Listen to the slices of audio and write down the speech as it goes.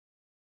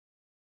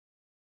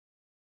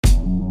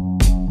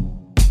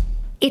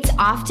It's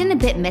often a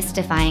bit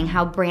mystifying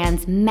how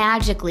brands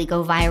magically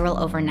go viral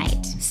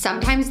overnight.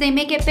 Sometimes they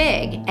make it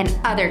big, and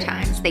other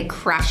times they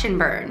crash and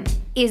burn.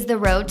 Is the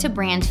road to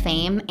brand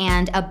fame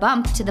and a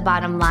bump to the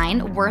bottom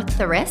line worth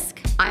the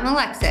risk? I'm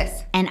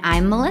Alexis. And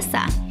I'm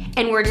Melissa.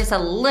 And we're just a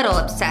little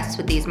obsessed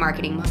with these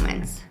marketing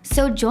moments.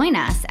 So join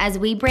us as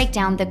we break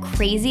down the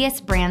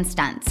craziest brand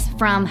stunts,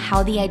 from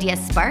how the idea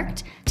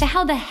sparked to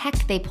how the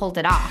heck they pulled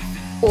it off.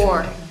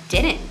 Or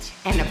didn't.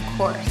 And of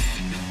course,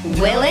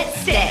 will it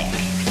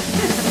stick?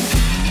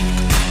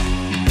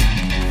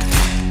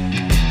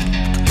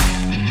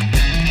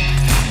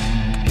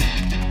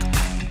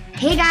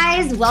 Hey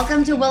guys,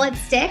 welcome to Will It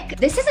Stick?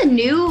 This is a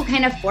new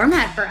kind of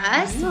format for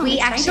us. We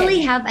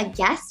actually have a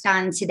guest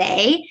on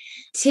today,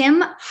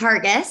 Tim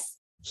Hargis.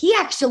 He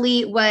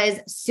actually was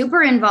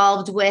super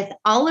involved with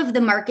all of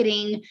the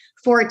marketing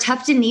for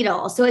Tuft &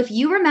 Needle. So if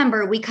you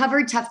remember, we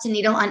covered Tuft &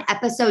 Needle on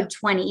episode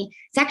 20.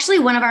 It's actually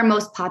one of our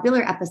most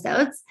popular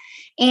episodes.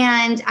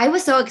 And I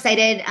was so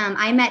excited.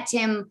 I met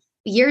Tim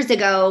years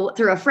ago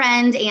through a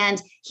friend,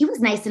 and he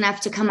was nice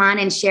enough to come on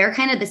and share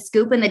kind of the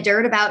scoop and the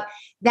dirt about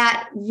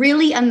that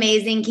really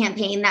amazing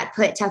campaign that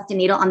put Tuft &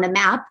 Needle on the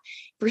map.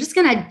 We're just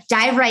going to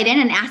dive right in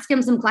and ask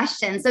him some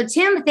questions. So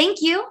Tim, thank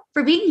you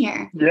for being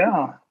here.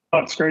 Yeah,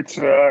 it's great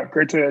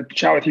to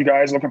chat with you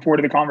guys. Looking forward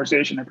to the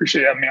conversation. I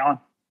appreciate you having me on.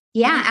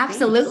 Yeah,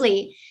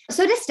 absolutely.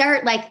 So to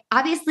start,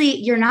 obviously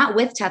you're not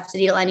with Tuft &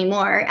 Needle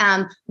anymore.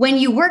 When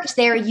you worked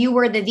there, you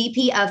were the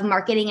VP of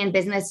Marketing and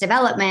Business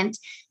Development.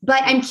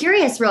 But I'm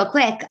curious real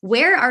quick,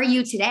 where are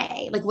you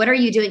today? What are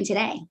you doing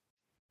today?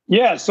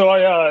 Yeah, so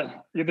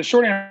the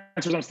short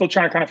answer is I'm still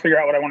trying to kind of figure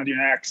out what I want to do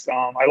next.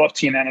 I love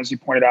TNN, as you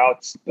pointed out.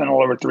 It's been a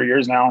little over 3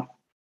 years now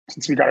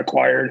since we got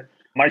acquired.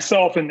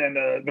 Myself and then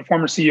the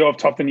former CEO of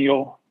Tuft &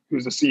 Needle, who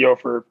was the CEO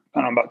for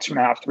about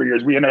 2.5, 3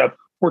 years, we ended up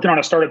working on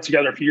a startup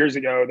together a few years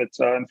ago that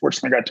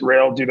unfortunately got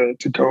derailed due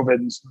to COVID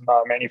and some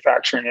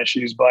manufacturing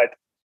issues. But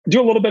I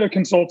do a little bit of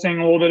consulting,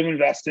 a little bit of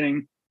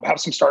investing, have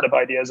some startup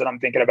ideas that I'm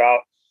thinking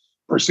about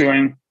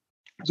pursuing.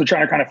 So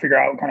trying to kind of figure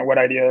out kind of what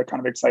idea kind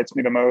of excites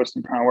me the most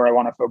and kind of where I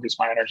want to focus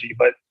my energy,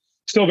 but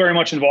still very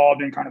much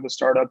involved in kind of the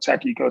startup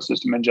tech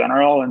ecosystem in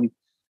general. And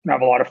I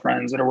have a lot of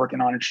friends that are working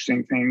on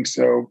interesting things.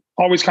 So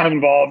always kind of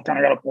involved, kind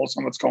of got a pulse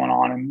on what's going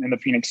on in the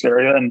Phoenix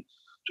area and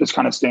just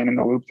kind of staying in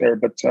the loop there.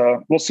 But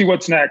we'll see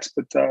what's next,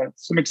 but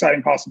some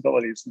exciting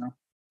possibilities.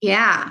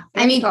 Yeah.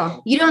 I mean,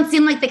 you don't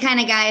seem like the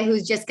kind of guy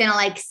who's just going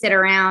to sit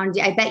around.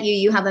 I bet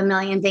you have a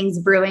million things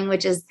brewing,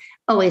 which is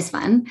always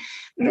fun.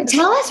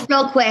 Tell us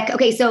real quick.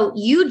 Okay. So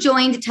you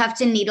joined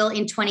Tuft & Needle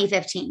in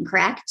 2015,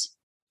 correct?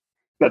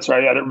 That's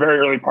right. Yeah. The very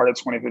early part of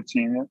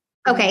 2015.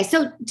 Yeah. Okay.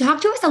 So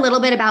talk to us a little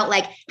bit about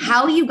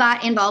how you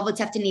got involved with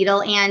Tuft &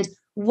 Needle and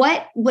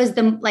what was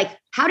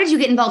how did you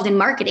get involved in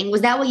marketing?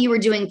 Was that what you were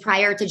doing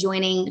prior to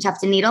joining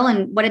Tuft & Needle?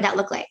 And what did that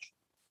look like?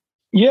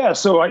 Yeah.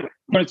 So I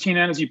went to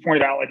TNN, as you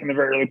pointed out, in the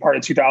very early part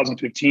of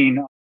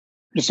 2015.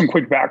 Just some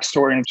quick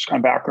backstory and just kind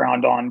of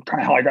background on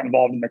kind of how I got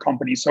involved in the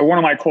company. So one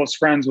of my close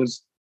friends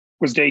was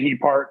Daehee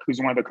Park, who's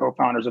one of the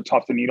co-founders of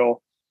Tuft &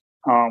 Needle.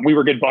 We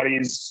were good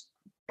buddies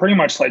pretty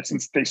much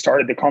since they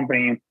started the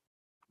company.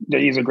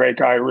 Daehee's a great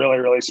guy, really,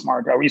 really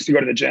smart guy. We used to go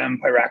to the gym,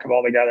 play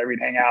racquetball together. We'd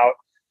hang out.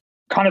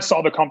 Kind of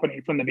saw the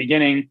company from the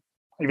beginning,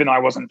 even though I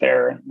wasn't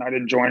there and I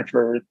didn't join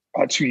for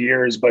about 2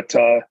 years. But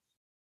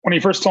when he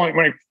first told me,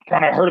 when I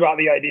kind of heard about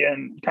the idea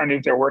and kind of knew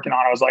what they're working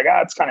on, I was like,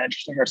 it's kind of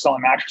interesting. They're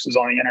selling mattresses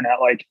on the internet.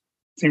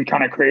 Seemed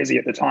kind of crazy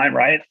at the time,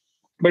 right?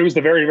 But it was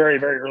the very, very,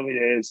 very early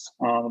days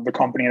of the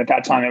company. And at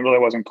that time, it really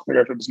wasn't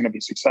clear if it was going to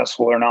be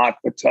successful or not.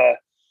 But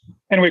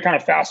anyway, kind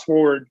of fast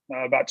forward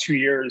about 2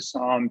 years,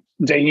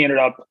 Daehee ended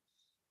up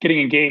getting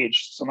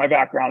engaged. So my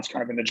background's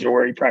kind of in the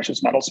jewelry,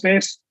 precious metal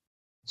space.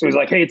 So he's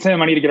like, hey,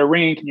 Tim, I need to get a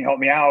ring. Can you help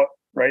me out?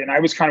 Right. And I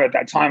was kind of at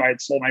that time, I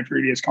had sold my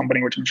previous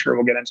company, which I'm sure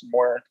we'll get into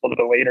more a little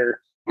bit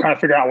later, kind of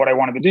figure out what I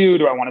wanted to do.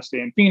 Do I want to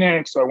stay in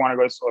Phoenix? Do I want to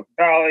go to Silicon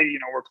Valley,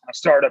 work on a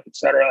startup, et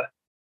cetera?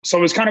 So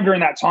it was kind of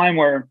during that time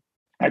where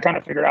I kind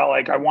of figured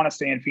out I want to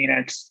stay in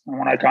Phoenix. I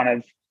want to kind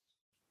of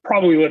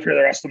probably live here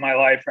the rest of my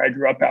life. I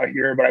grew up out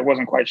here, but I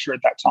wasn't quite sure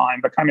at that time,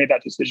 but kind of made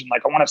that decision. I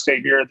want to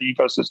stay here. The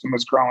ecosystem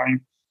was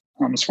growing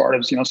as far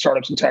as,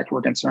 startups and tech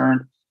were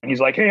concerned. And he's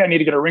like, hey, I need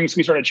to get a ring. So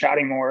we started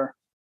chatting more.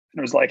 And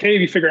it was like, hey,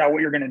 have you figured out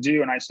what you're going to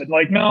do? And I said,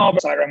 no,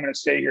 but I'm going to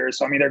stay here.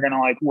 So I'm either going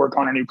to work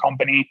on a new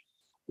company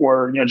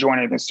or, join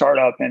a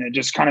startup. And it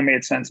just kind of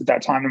made sense at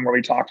that time. And where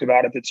we talked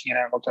about it, the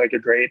TNN looked like a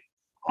great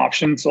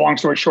option. So long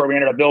story short, we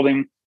ended up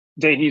building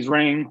Daehee's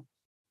ring.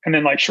 And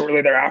then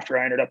shortly thereafter,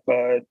 I ended up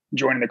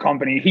joining the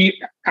company.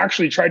 He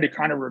actually tried to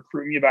kind of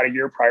recruit me about a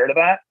year prior to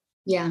that.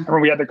 Yeah. I remember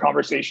we had the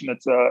conversation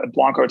at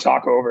Blanco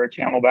Taco over at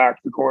Camelback,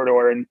 the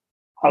corridor. And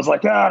I was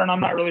like, I don't know, I'm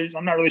not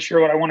really sure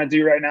what I want to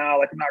do right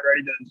now. I'm not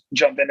ready to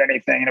jump into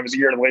anything. And it was a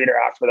year later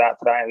after that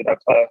I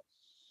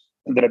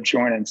ended up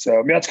joining.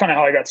 So that's kind of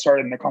how I got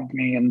started in the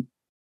company and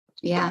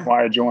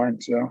why I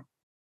joined. So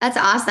that's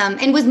awesome.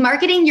 And was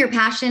marketing your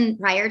passion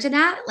prior to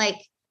that?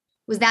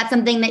 Was that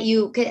something that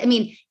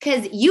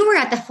because you were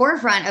at the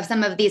forefront of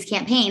some of these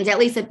campaigns, at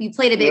least if you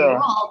played a big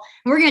role.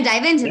 We're going to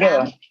dive into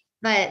them,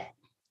 but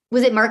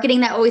Was it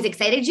marketing that always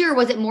excited you, or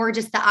was it more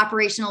just the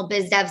operational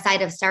biz dev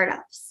side of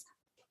startups?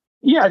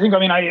 Yeah,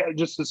 I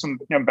just as some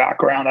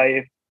background,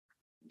 I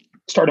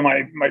started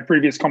my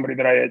previous company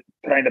that I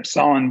ended up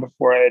selling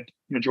before I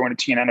had joined a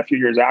TNN a few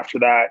years after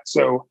that.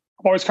 So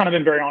I've always kind of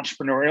been very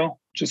entrepreneurial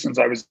just since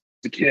I was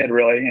a kid,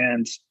 really.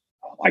 And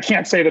I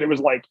can't say that it was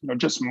like,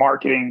 just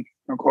marketing,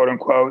 quote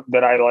unquote,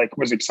 that I like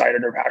was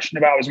excited or passionate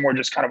about. It was more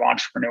just kind of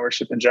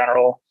entrepreneurship in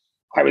general.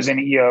 I was in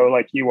EO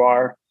like you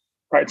are,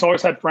 right? So I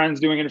always had friends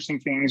doing interesting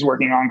things,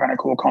 working on kind of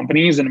cool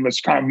companies, and was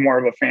kind of more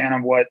of a fan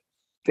of what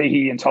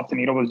Fahey and Tuft &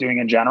 Needle was doing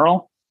in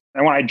general.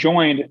 And when I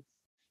joined,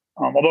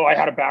 although I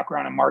had a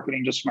background in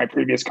marketing just from my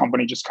previous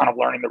company, just kind of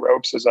learning the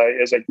ropes as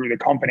I grew the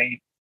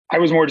company, I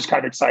was more just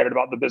kind of excited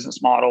about the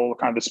business model,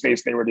 kind of the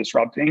space they were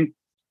disrupting.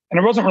 And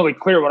it wasn't really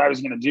clear what I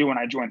was going to do when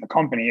I joined the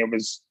company. It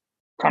was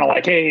kind of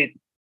like, hey,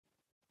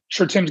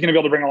 sure, Tim's going to be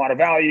able to bring a lot of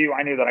value.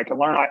 I knew that I could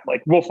learn.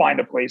 We'll find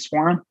a place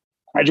for him.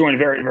 I joined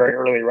very, very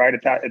early, right?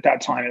 At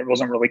that time, it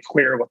wasn't really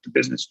clear what the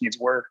business needs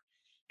were.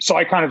 So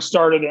I kind of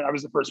started, and I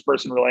was the first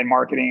person really in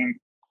marketing,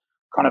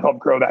 kind of helped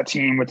grow that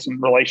team with some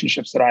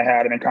relationships that I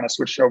had, and then kind of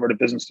switched over to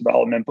business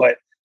development. But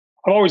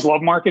I've always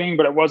loved marketing,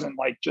 but it wasn't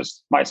like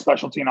just my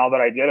specialty and all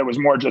that I did. It was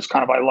more just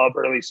kind of, I love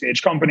early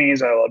stage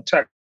companies. I love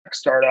tech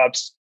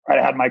startups. I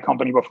had my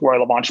company before. I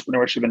love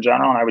entrepreneurship in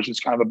general. And I was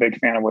just kind of a big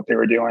fan of what they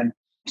were doing.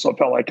 So it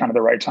felt like kind of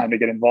the right time to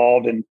get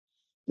involved. And,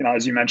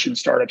 as you mentioned,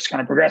 startups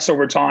kind of progress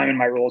over time, and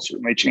my role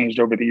certainly changed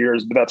over the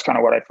years, but that's kind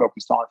of what I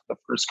focused on for the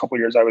first couple of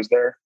years I was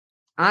there.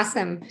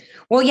 Awesome.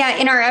 Well, yeah,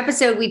 in our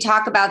episode, we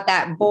talk about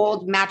that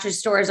bold mattress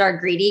stores are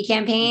greedy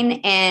campaign.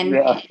 And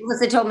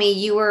Melissa told me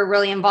you were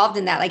really involved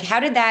in that. Like, how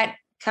did that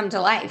come to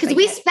life? Because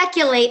we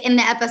speculate in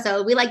the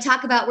episode. We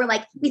talk about,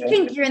 we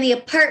think you're in the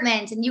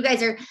apartment and you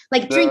guys are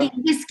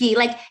drinking whiskey.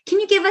 Can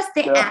you give us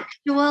the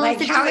actual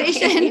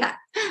situation?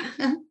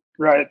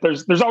 Right.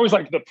 There's always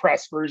the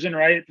press version,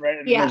 right?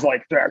 And there's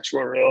the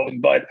actual real.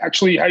 But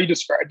actually how you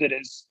described it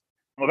is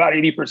about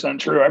 80%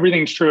 true.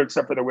 Everything's true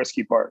except for the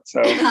whiskey part. So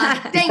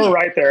we're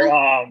right there.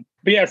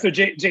 But yeah, so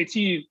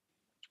JT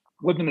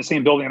lived in the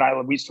same building that I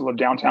lived. We used to live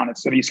downtown at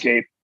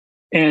Cityscape.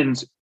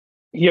 And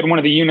he had one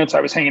of the units.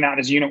 I was hanging out in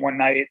his unit one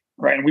night,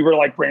 right? And we were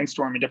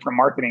brainstorming different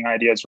marketing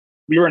ideas.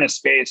 We were in a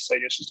space, I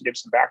guess just to give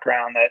some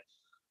background, that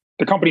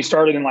the company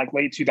started in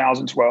late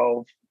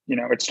 2012.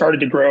 It started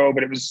to grow,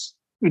 but it was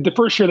the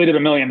first year they did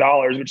 $1 million,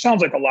 which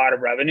sounds like a lot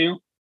of revenue.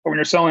 But when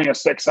you're selling a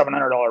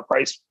 $600-$700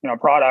 price,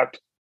 product,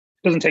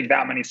 it doesn't take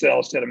that many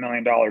sales to hit $1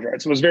 million,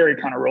 right? So it was very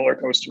kind of roller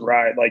coaster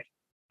ride.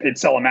 They'd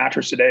sell a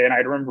mattress today. And I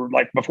remember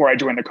before I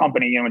joined the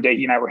company, when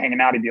Davey and I were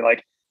hanging out, he'd be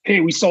like, hey,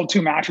 we sold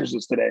 2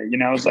 mattresses today.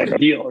 It's a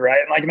deal,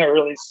 right? And in the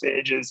early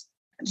stages.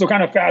 So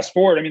kind of fast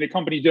forward, the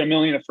company did $1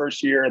 million the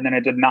first year, and then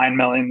it did $9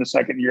 million the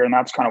second year. And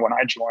that's kind of when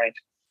I joined.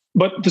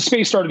 But the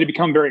space started to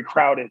become very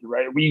crowded,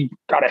 right? We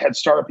got a head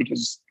start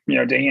because,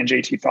 Davey and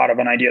JT thought of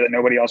an idea that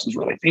nobody else was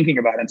really thinking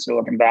about in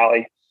Silicon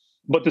Valley.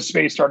 But the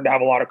space started to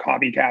have a lot of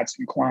copycats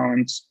and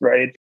clones,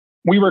 right?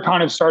 We were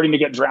kind of starting to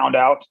get drowned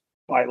out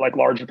by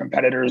larger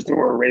competitors that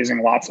were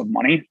raising lots of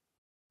money.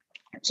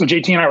 So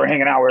JT and I were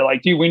hanging out. We're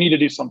like, dude, we need to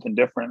do something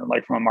different,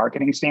 from a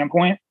marketing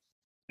standpoint.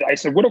 I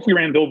said, what if we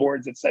ran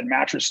billboards that said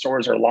mattress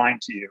stores are lying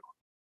to you?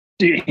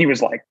 Dude, he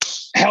was like,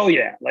 hell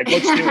yeah. Let's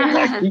do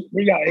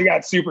it. He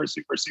got super,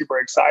 super, super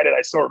excited.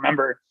 I still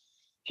remember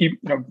he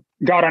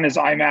got on his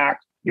iMac.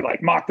 He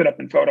mocked it up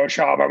in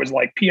Photoshop. I was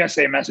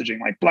PSA messaging,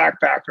 black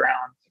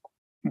background,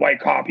 white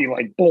copy,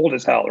 bold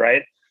as hell,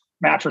 right?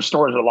 Mattress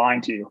stores are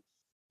lying to you.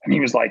 And he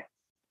was like,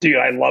 dude,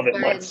 I love it.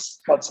 Let's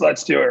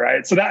do it.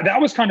 Right. So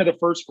that was kind of the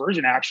first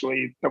version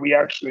actually that we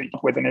actually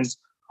with in his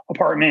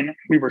apartment.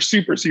 We were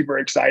super, super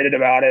excited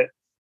about it.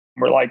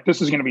 We're like,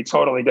 this is going to be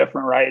totally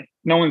different, right?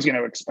 No one's going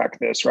to expect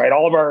this, right?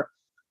 All of our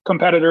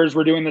competitors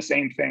were doing the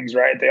same things,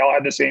 right? They all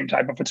had the same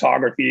type of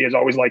photography. It's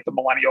always the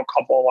millennial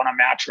couple on a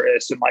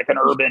mattress and an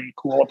urban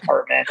cool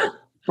apartment,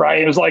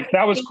 right? It was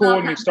that was cool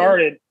when we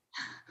started.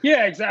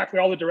 Yeah, exactly.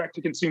 All the direct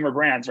to consumer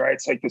brands, right?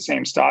 It's the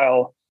same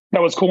style.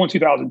 That was cool in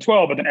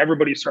 2012, but then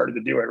everybody started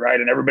to do it,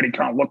 right? And everybody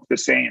kind of looked the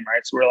same,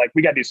 right? So we're like,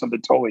 we got to do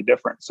something totally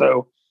different.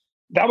 So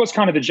that was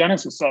kind of the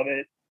genesis of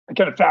it. I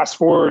kind of fast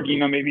forward,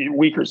 maybe a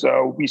week or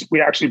so,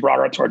 we actually brought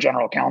her up to our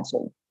general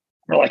counsel.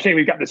 We're like, hey,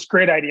 we've got this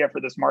great idea for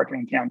this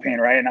marketing campaign,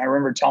 right? And I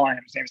remember telling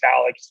him, his name's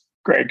Alex,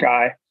 great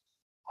guy.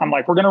 I'm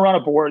like, we're going to run a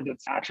board that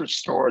mattress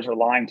stores are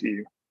lying to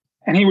you.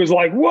 And he was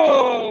like,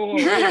 whoa,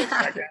 wait a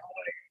second.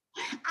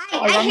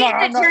 I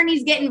hate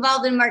attorneys get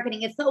involved in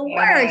marketing. It's the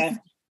worst.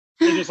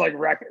 They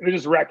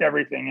just wreck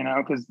everything,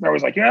 because they're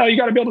always like, you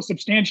got to be able to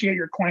substantiate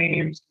your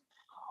claims,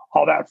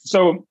 all that.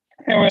 So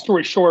anyway,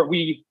 story short,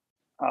 we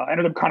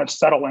ended up kind of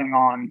settling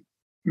on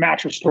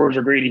mattress stores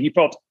are greedy. He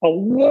felt a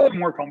little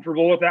more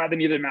comfortable with that than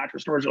either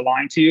mattress stores are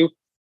lying to you,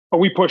 but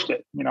we pushed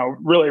it,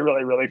 really,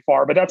 really, really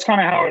far. But that's kind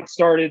of how it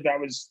started. That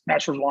was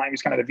mattress stores lying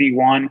was kind of the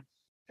V1.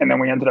 And then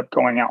we ended up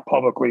going out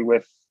publicly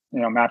with,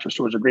 mattress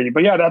stores are greedy.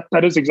 But yeah,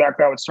 that is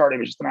exactly how it started. It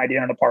was just an idea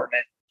in an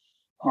apartment.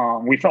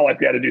 We felt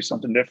like we had to do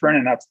something different.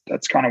 And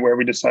that's kind of where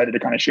we decided to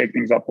kind of shake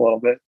things up a little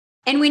bit.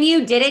 And when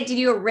you did it, did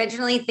you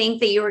originally think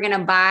that you were going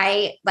to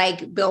buy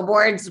like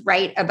billboards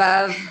right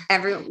above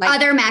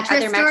other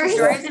mattress stores?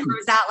 Or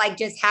was that like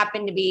just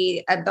happened to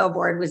be a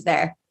billboard was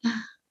there?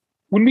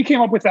 When we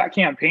came up with that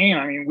campaign,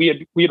 I mean, we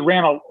had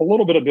ran a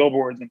little bit of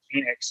billboards in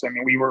Phoenix. I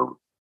mean, we were,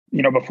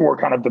 before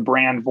kind of the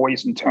brand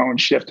voice and tone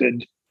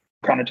shifted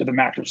kind of to the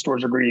Mattress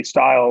Stores Are Greedy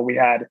style, we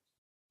had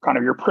kind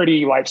of your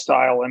pretty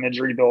lifestyle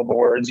imagery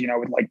billboards,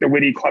 with like the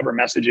witty, clever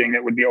messaging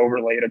that would be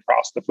overlaid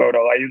across the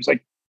photo. It was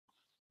like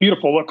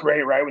beautiful, look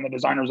great, right? When the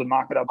designers would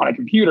mock it up on a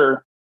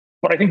computer.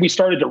 But I think we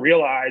started to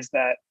realize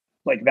that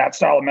like that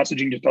style of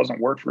messaging just doesn't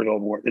work for a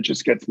billboard. It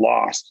just gets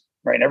lost,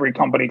 right? And every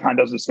company kind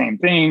of does the same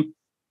thing.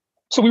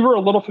 So we were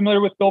a little familiar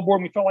with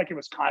billboard and we felt like it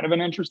was kind of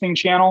an interesting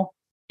channel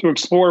to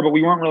explore, but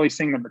we weren't really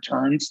seeing the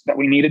returns that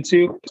we needed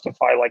to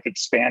justify like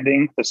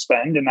expanding the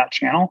spend in that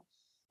channel.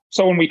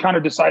 So when we kind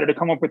of decided to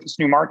come up with this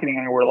new marketing,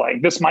 and we're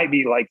like, this might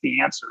be like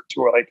the answer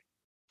to like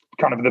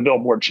kind of the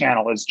billboard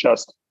channel is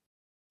just,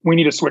 we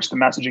need to switch the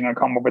messaging and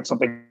come up with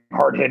something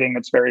hard hitting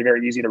that's very,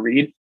 very easy to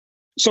read.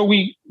 So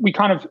we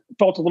kind of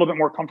felt a little bit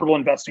more comfortable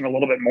investing a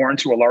little bit more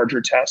into a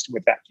larger test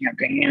with that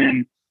campaign.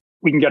 And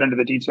we can get into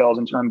the details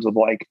in terms of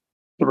like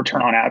the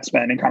return on ad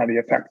spend and kind of the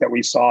effect that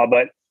we saw.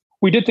 But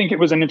we did think it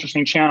was an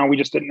interesting channel. We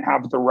just didn't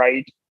have the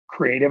right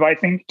creative, I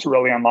think, to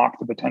really unlock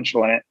the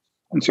potential in it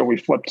until we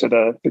flipped to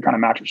the kind of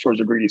Mattress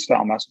Stores Are Greedy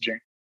style messaging.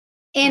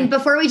 And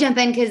before we jump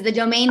in, because the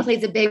domain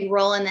plays a big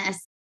role in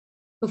this,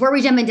 before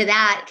we jump into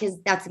that,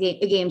 because that's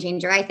a game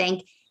changer, I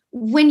think,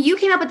 when you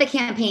came up with the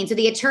campaign, so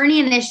the attorney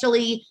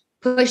initially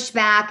pushed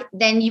back,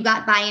 then you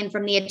got buy-in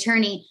from the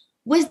attorney.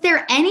 Was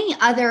there any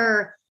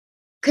other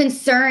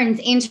concerns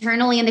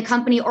internally in the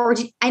company, or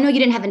I know you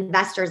didn't have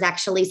investors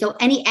actually, so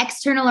any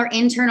external or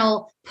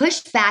internal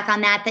pushback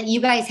on that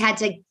you guys had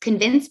to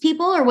convince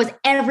people, or was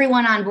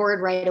everyone on board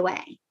right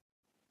away?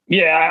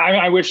 Yeah,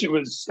 I wish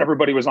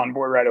everybody was on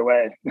board right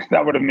away.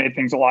 That would have made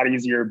things a lot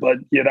easier, but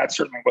yeah, that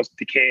certainly wasn't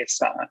the case.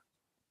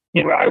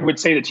 I would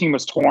say the team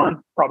was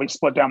torn, probably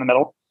split down the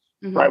middle,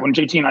 right? When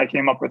JT and I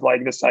came up with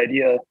like this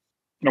idea,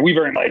 we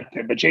very liked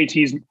it, but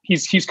JT's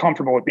he's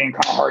comfortable with being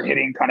kind of hard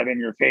hitting, kind of in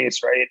your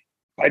face, right?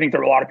 I think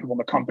there were a lot of people in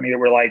the company that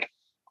were like,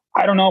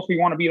 I don't know if we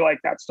want to be like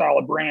that style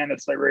of brand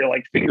that's like very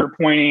like finger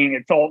pointing.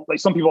 It felt like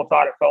some people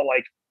thought it felt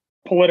like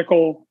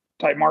political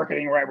type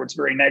marketing, right? Where it's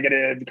very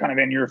negative, kind of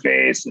in your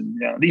face. And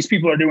these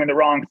people are doing the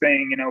wrong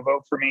thing,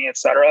 vote for me, et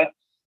cetera.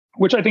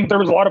 Which I think there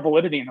was a lot of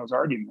validity in those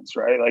arguments,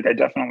 right? Like I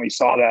definitely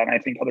saw that. And I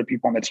think other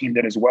people on the team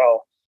did as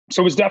well.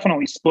 So it was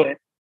definitely split,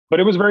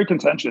 but it was very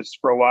contentious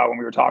for a while when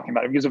we were talking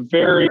about it. It was a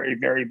very, very,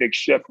 very big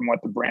shift from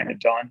what the brand had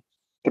done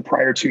the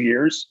prior 2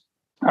 years.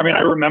 I mean,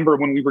 I remember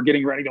when we were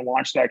getting ready to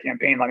launch that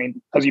campaign, I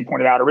mean, as you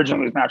pointed out,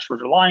 originally it was Mattress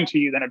Stores Are Lying to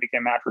You. Then it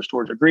became Mattress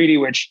Stores Are Greedy,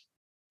 which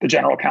the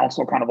general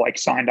counsel kind of like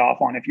signed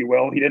off on, if you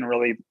will. He didn't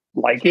really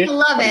like it. He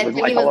loved it,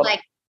 but he was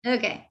like,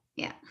 okay,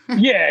 yeah.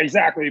 Yeah,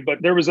 exactly.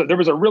 But there was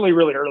a really,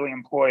 really early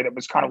employee that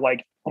was kind of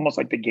like almost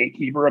like the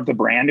gatekeeper of the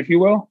brand, if you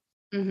will.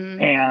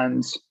 Mm-hmm.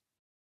 And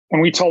when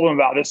we told him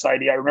about this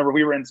idea, I remember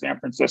we were in San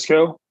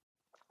Francisco.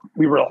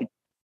 We were like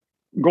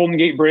Golden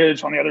Gate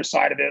Bridge on the other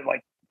side of it,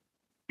 like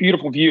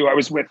beautiful view. I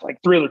was with like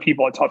 3 other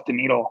people at Tuft &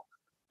 Needle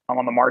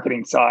on the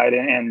marketing side.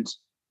 And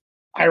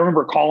I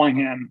remember calling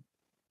him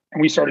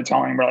and we started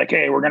telling him, we're like,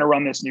 hey, we're going to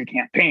run this new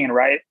campaign,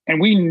 right?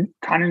 And we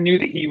kind of knew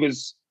that he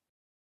was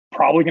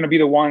probably going to be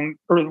the one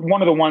or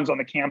one of the ones on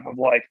the camp of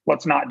like,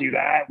 let's not do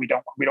that. We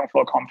don't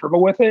feel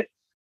comfortable with it.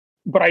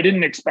 But I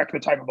didn't expect the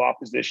type of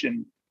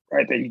opposition,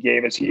 right, that he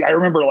gave us. I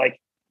remember like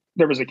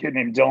there was a kid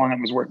named Dylan that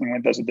was working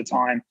with us at the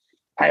time.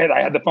 I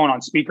had the phone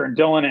on speaker, and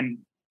Dylan, and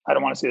I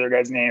don't want to say their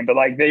guy's name, but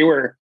like they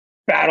were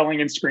battling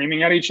and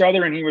screaming at each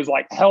other. And he was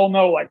like, hell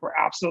no, like we're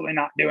absolutely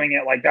not doing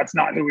it. Like, that's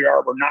not who we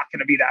are. We're not going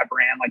to be that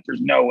brand. Like,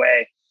 there's no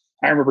way.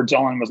 I remember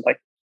Dylan was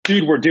like,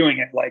 dude, we're doing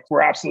it. Like,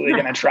 we're absolutely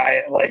going to try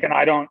it. Like, and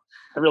I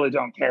really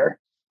don't care.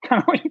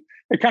 Kind of like,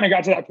 it kind of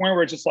got to that point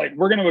where it's just like,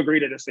 we're going to agree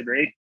to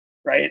disagree.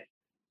 Right.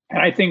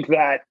 And I think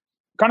that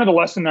kind of the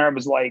lesson there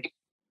was like,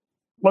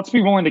 let's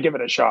be willing to give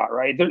it a shot.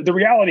 Right. The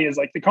reality is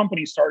like the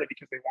company started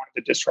because they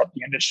wanted to disrupt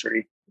the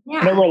industry. Yeah.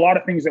 And there were a lot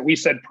of things that we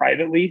said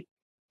privately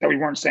that we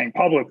weren't saying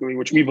publicly,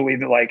 which we believe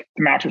that like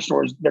the mattress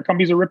stores, their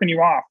companies are ripping you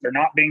off. They're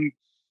not being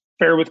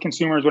fair with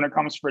consumers when it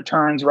comes to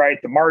returns, right?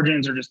 The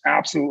margins are just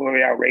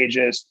absolutely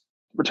outrageous.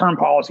 Return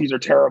policies are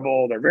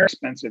terrible. They're very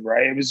expensive,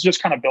 right? It was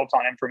just kind of built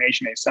on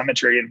information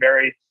asymmetry and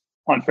very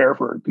unfair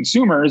for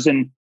consumers.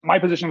 And my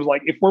position was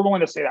like, if we're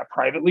willing to say that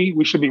privately,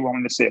 we should be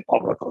willing to say it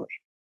publicly,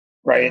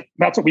 right?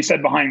 That's what we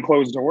said behind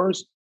closed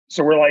doors.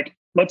 So we're like,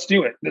 let's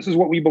do it. This is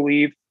what we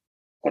believe.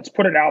 Let's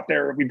put it out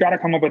there. We've got to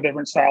come up with a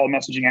different style of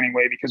messaging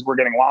anyway, because we're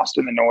getting lost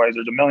in the noise.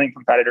 There's a million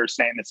competitors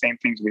saying the same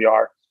things we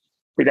are.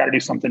 We got to do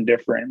something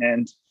different.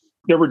 And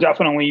there were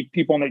definitely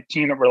people on the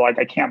team that were like,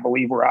 I can't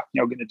believe we're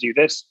going to do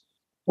this.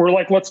 We're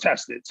like, let's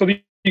test it. So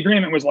the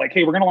agreement was like,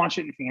 hey, we're going to launch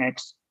it in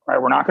Phoenix.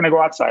 Right? We're not going to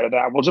go outside of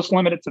that. We'll just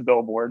limit it to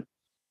billboard.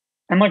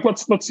 And like,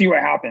 let's see what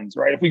happens.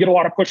 Right? If we get a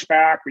lot of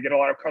pushback, we get a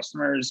lot of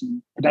customers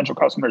and potential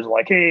customers are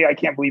like, hey, I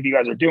can't believe you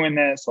guys are doing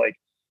this. Like,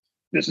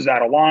 this is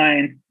out of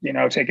line,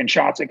 taking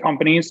shots at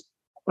companies.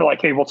 we're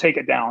like, hey, we'll take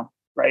it down.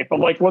 Right. But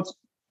like,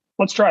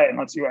 let's try it and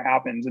let's see what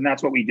happens. And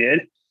that's what we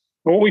did.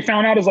 But what we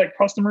found out is like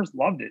customers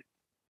loved it.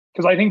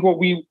 Because I think what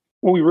we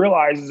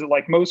realized is that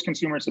like most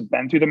consumers have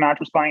been through the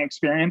mattress buying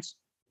experience.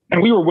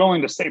 And we were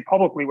willing to say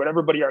publicly what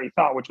everybody already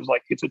thought, which was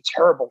like, it's a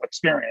terrible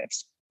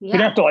experience. Yeah. We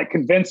didn't have to like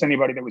convince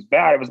anybody that it was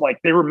bad. It was like,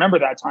 they remember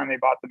that time they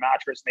bought the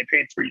mattress and they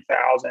paid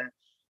 $3,000.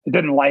 They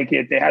didn't like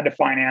it. They had to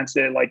finance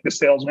it. Like the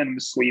salesman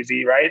was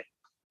sleazy. Right.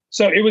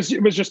 So it was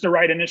just the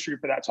right industry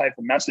for that type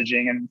of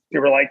messaging. And they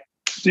were like,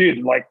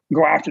 dude, like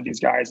go after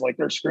these guys. Like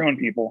they're screwing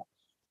people.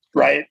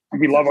 Right.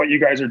 And we love what you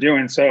guys are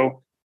doing.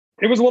 So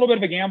it was a little bit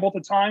of a gamble at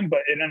the time, but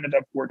it ended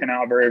up working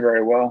out very,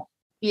 very well.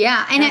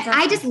 Yeah. And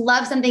I just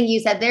love something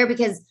you said there,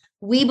 because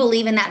we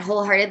believe in that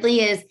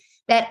wholeheartedly, is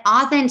that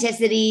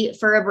authenticity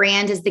for a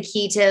brand is the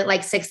key to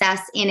like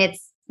success in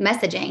its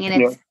messaging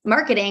and its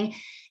marketing.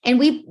 And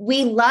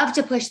we love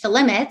to push the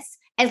limits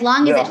as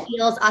long as it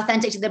feels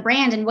authentic to the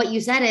brand. And what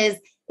you said is,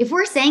 if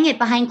we're saying it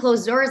behind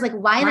closed doors, like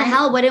why the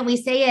hell wouldn't we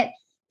say it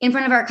in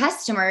front of our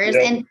customers?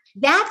 Yeah. And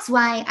that's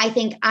why I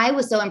think I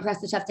was so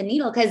impressed with Tuft &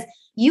 Needle, because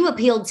you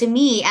appealed to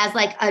me as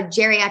like a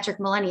geriatric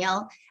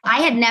millennial.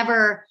 I had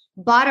never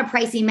bought a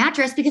pricey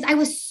mattress because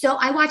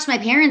I watched my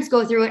parents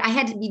go through it. I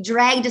had to be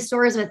dragged to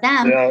stores with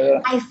them.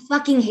 Yeah. I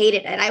fucking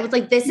hated it. I was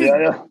like, this is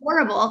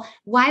horrible.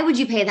 Why would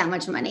you pay that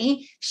much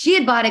money? She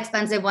had bought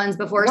expensive ones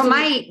before. Well,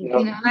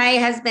 my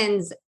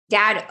husband's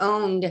dad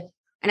owned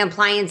an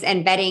appliance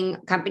and bedding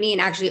company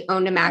and actually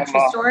owned a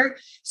mattress store.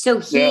 So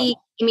he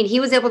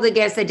was able to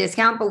get us a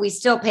discount, but we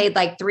still paid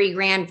like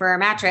 $3,000 for a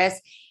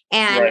mattress.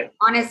 And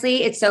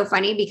honestly, it's so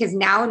funny because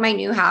now in my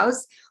new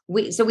house,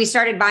 we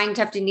started buying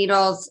Tuft &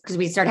 Needles because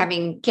we started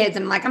having kids.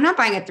 And I'm like, I'm not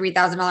buying a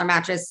 $3,000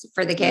 mattress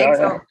for the kids.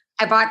 So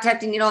I bought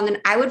Tuft & Needle, and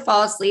then I would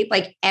fall asleep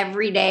like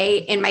every day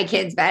in my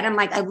kid's bed. I'm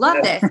like, I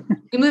love this.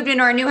 We moved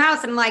into our new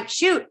house, and I'm like,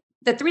 shoot,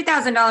 the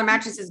 $3,000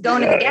 mattress is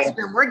going in the guest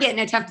room. We're getting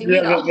a Tuft &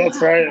 Needle.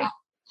 That's right.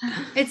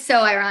 It's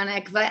so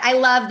ironic, but I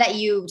love that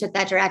you took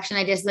that direction.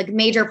 I just like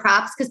major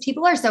props, because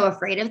people are so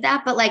afraid of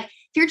that. But like, if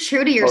you're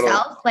true to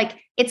yourself, like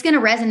it's going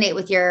to resonate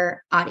with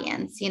your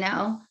audience, you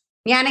know?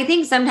 Yeah. And I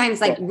think sometimes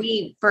like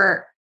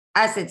for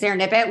us at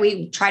Serendipit,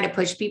 we try to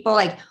push people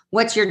like,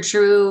 what's your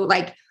true,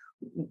 like,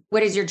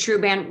 what is your true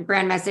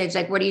brand message?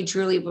 Like, what do you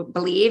truly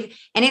believe?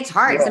 And it's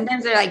hard. Yeah.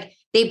 Sometimes they're like,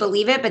 they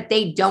believe it, but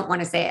they don't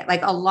want to say it.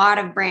 Like a lot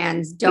of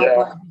brands don't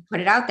want to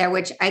put it out there,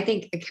 which I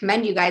think I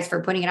commend you guys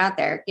for putting it out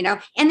there, you know?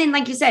 And then,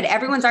 like you said,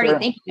 everyone's already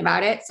thinking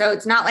about it. So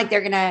it's not like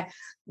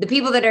the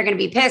people that are going to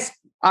be pissed,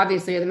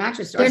 obviously, are the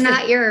mattress stores. They're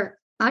not your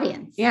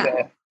audience.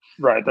 Yeah.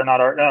 Right. They're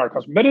not our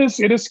customer, but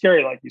it is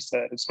scary, like you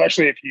said,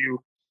 especially if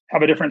you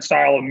have a different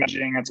style of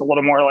messaging. It's a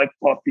little more like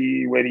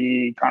fluffy,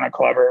 witty, kind of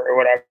clever or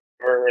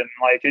whatever. And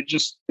like,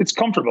 it's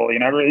comfortable, you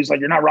know, it's like,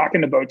 you're not rocking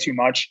the boat too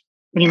much.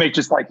 When you make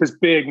just like this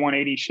big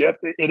 180 shift,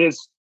 it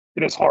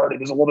is hard.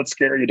 It is a little bit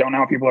scary. You don't know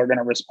how people are going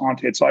to respond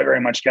to it. So I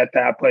very much get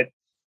that. But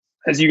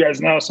as you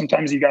guys know,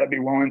 sometimes you got to be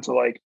willing to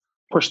like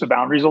push the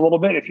boundaries a little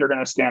bit if you're going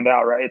to stand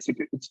out, right?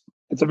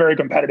 It's a very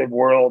competitive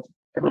world.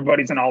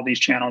 Everybody's in all these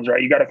channels,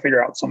 right? You got to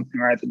figure out something,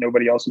 right, that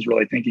nobody else is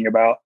really thinking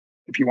about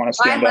if you want to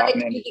stand out.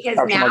 Because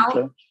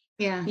now,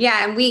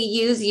 and we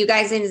use you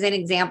guys as an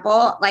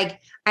example.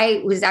 Like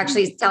I was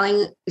actually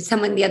telling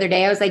someone the other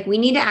day, I was like, we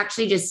need to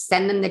actually just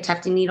send them the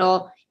Tuft &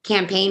 Needle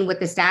campaign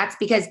with the stats,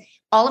 because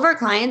all of our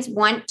clients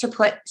want to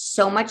put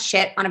so much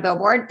shit on a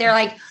billboard. They're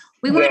like,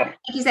 we want, like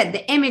you said,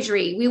 the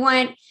imagery. We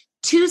want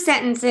 2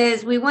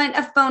 sentences. We want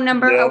a phone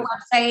number, a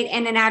website,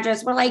 and an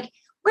address. We're like,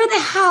 where the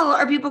hell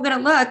are people going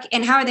to look,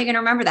 and how are they going to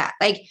remember that?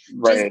 Like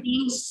just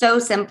being so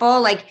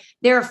simple. Like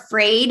they're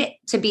afraid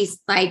to be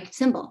like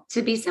simple.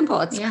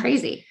 It's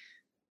crazy.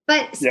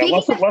 But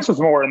less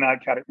is more in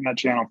that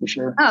channel for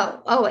sure.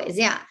 Oh, always.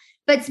 Yeah.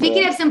 But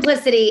speaking of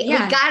simplicity, we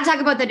got to talk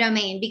about the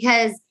domain,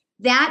 because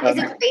that is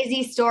a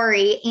crazy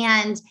story.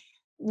 And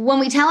when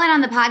we tell it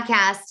on the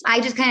podcast, I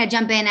just kind of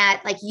jump in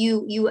at like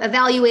you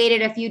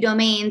evaluated a few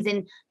domains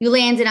and you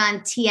landed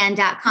on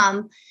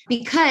tn.com,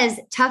 because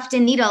Tuft &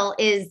 Needle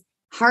is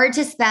hard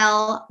to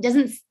spell,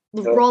 doesn't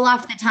roll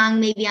off the tongue,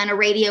 maybe on a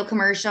radio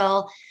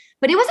commercial,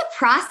 but it was a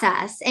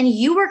process, and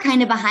you were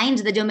kind of behind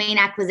the domain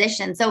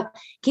acquisition. So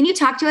can you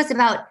talk to us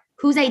about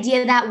whose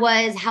idea that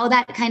was, how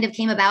that kind of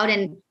came about,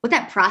 and what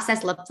that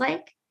process looked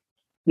like?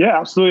 Yeah,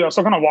 absolutely. I'll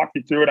still kind of walk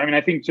you through it. I mean,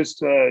 I think just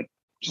to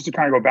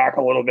kind of go back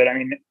a little bit, I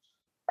mean,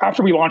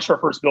 after we launched our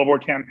first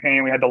billboard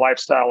campaign, we had the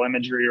lifestyle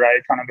imagery, right?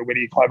 Kind of the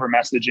witty, clever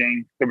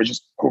messaging that was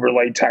just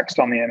overlaid text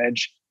on the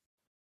image.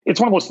 It's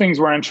one of those things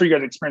where I'm sure you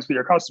guys experience with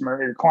your customer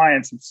or your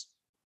clients.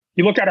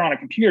 You look at it on a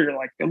computer, you're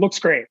like, it looks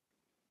great.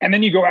 And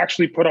then you go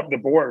actually put up the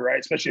board, right?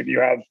 Especially if you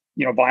have,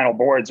 vinyl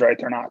boards, right?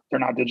 They're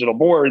not digital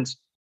boards.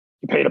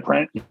 You pay to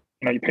print,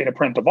 you pay to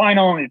print the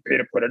vinyl, you pay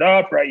to put it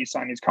up, right? You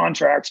sign these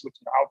contracts with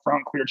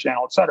Outfront, Clear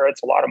Channel, et cetera.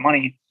 It's a lot of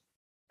money.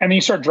 And then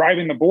you start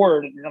driving the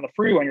board and you're on the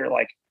freeway and you're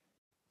like,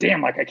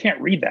 damn, like I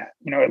can't read that.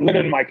 It lit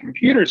in my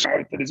computer, so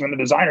that is when the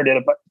designer did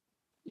it, but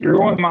you're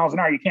going miles an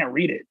hour, you can't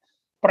read it.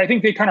 But I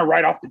think they kind of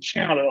write off the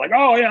channel. They're like,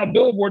 oh yeah,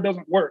 billboard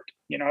doesn't work.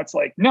 It's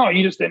like, no,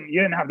 you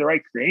didn't have the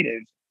right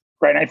creative.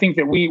 right? And I think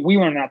that we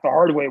learned that the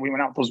hard way. We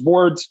went out those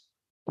boards,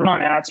 return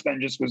on ad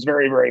spend just was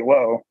very, very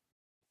low.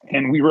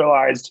 And we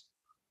realized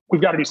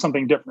we've got to do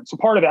something different. So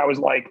part of that was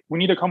like, we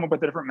need to come up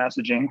with a different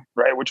messaging,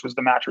 right? Which was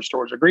the Mattress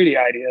Stores Are Greedy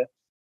idea.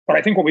 But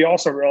I think what we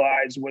also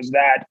realized was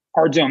that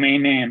our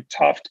domain name,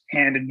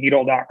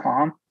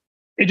 tuftandneedle.com,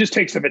 it just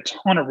takes up a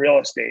ton of real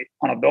estate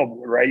on a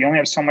billboard, right? You only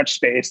have so much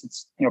space.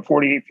 It's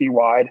 48 feet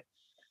wide,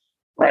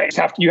 right?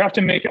 You have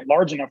to make it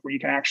large enough where you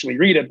can actually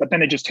read it, but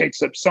then it just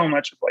takes up so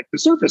much of like the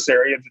surface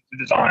area of the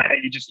design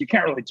that you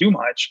can't really do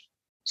much.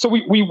 So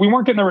we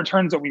weren't getting the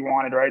returns that we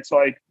wanted, right?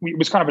 So it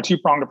was kind of a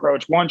two-pronged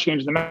approach. One,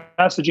 change the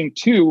messaging.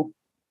 Two,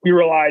 we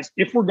realized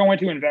if we're going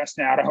to invest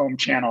in out-of-home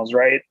channels,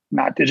 right,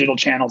 not digital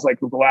channels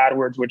like Google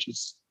AdWords, which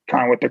is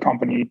kind of what the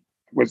company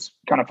was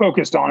kind of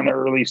focused on in the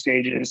early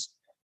stages,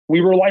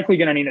 we were likely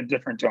going to need a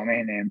different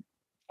domain name.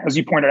 As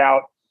you pointed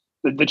out,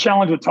 the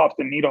challenge with Tuft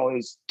and Needle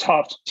is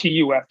Tuft,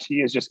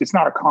 T-U-F-T, is just, it's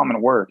not a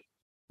common word,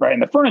 right?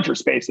 In the furniture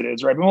space it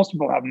is, right? But most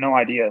people have no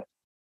idea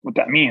what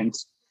that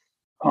means.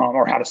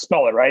 Or how to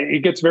spell it, right? It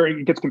gets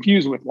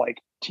confused with like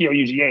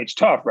T-O-U-G-H,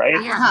 tough, right?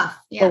 Yeah.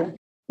 So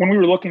when we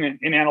were looking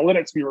in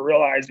analytics, we were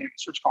realizing in the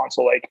Search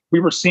Console, like we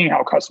were seeing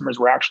how customers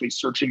were actually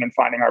searching and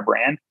finding our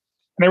brand.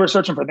 And they were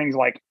searching for things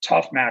like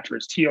tough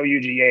mattress,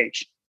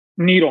 T-O-U-G-H,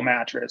 needle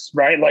mattress,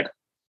 right? Like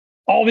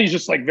all these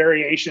just like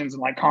variations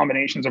and like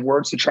combinations of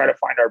words to try to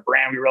find our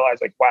brand. We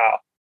realized like, wow,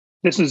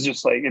 this is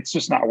just like, it's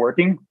just not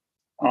working.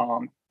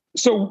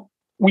 So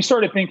we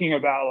started thinking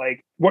about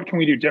like, what can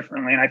we do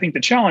differently? And I think the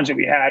challenge that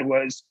we had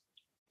was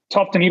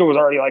Tuft and Needle was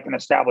already like an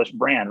established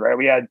brand, right?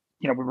 We had,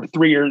 we were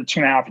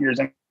 2.5 years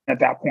in at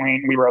that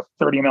point. We were a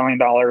 $30 million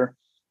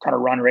kind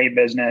of run rate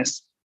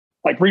business.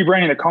 Like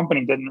rebranding the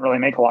company didn't really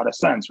make a lot of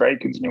sense, right?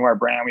 Continue our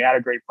brand. We had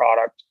a great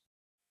product.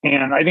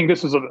 And I think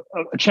this is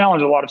a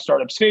challenge a lot of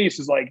startups face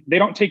is like, they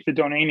don't take the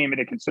domain name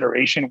into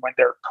consideration when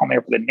they're coming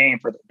up with a name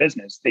for their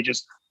business. They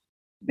just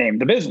name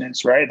the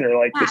business, right? They're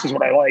like, this is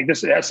what I like.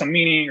 This has some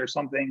meaning or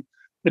something.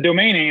 The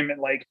domain name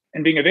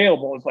and being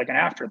available is like an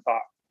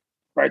afterthought,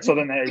 right? So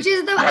then which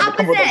is the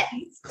opposite.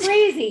 It's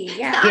crazy.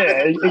 Yeah.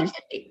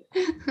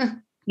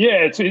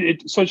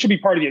 So it should be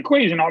part of the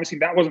equation. Obviously,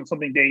 that wasn't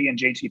something Day and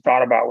JT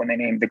thought about when they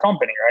named the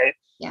company, right?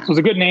 Yeah. So it was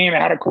a good name.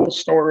 It had a cool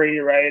story,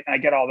 right? I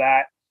get all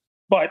that,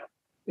 but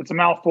it's a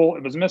mouthful.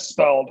 It was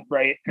misspelled,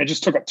 right? And it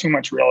just took up too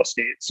much real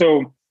estate.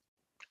 So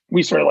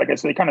we started, like I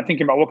said, kind of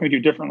thinking about what can we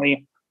do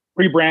differently.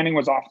 Rebranding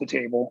was off the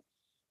table.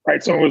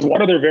 Right. So it was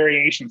what other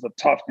variations of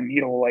Tuft and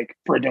Needle, like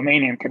for a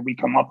domain name, could we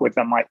come up with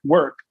that might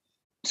work?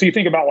 So you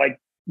think about like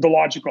the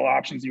logical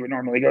options you would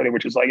normally go to,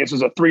 which is like, this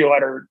is a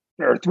 3-letter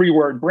or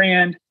 3-word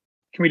brand.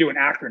 Can we do an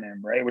acronym,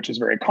 right? Which is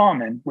very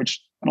common,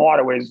 which in a lot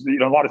of ways,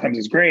 a lot of times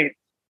is great,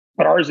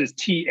 but ours is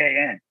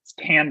TAN, it's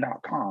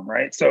tan.com,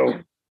 right? So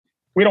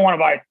we don't want to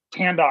buy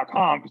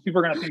tan.com because people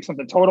are going to think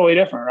something totally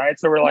different, right?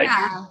 So we're like,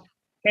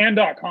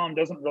 tan.com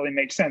doesn't really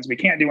make sense. We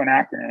can't do an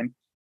acronym.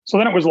 So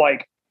then it was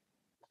like,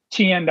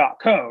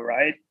 tn.co,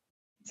 right?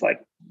 It's like,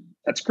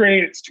 that's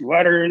great. It's 2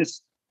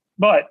 letters,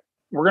 but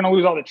we're going to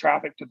lose all the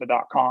traffic to the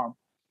 .com.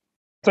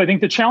 So I think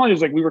the challenge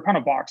is like, we were kind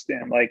of boxed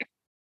in. Like,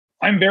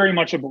 I'm very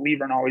much a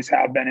believer and always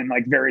have been in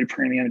like very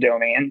premium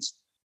domains.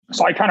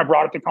 So I kind of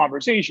brought up the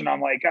conversation. I'm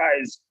like,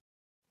 guys,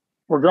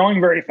 we're growing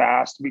very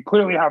fast. We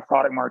clearly have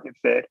product market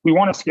fit. We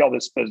want to scale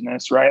this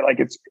business, right? Like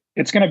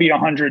it's going to be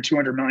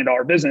 $100-200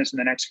 million business in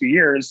the next few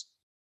years.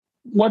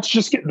 Let's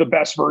just get the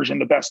best version,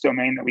 the best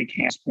domain that we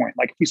can at this point.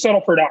 Like if we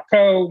settle for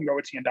 .co and go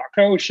with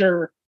tn.co,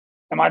 sure,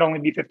 it might only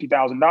be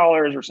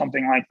 $50,000 or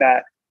something like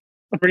that.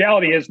 But the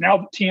reality is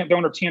now the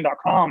owner of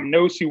tn.com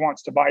knows who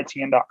wants to buy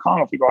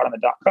tn.com if we go out on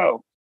the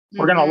 .co.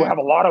 We're going to have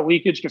a lot of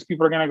leakage because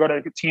people are going to go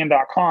to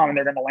tn.com and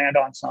they're going to land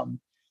on some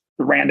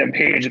random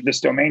page of this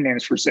domain name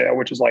is for sale,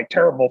 which is like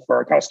terrible for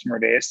our customer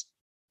base,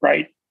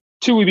 right?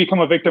 2, we become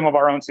a victim of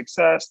our own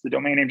success. The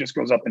domain name just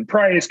goes up in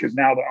price because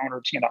now the owner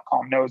of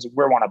tn.com knows if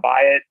we want to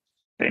buy it.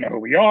 They know who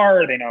we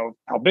are. They know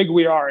how big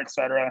we are, et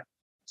cetera.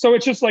 So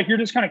it's just like, you're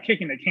just kind of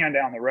kicking the can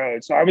down the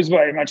road. So I was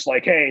very much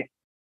like, hey,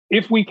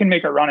 if we can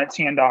make a run at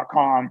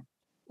tn.com,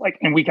 like,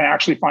 and we can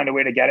actually find a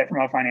way to get it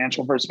from a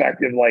financial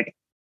perspective, like,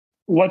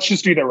 let's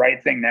just do the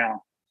right thing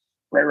now,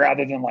 right?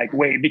 Rather than like,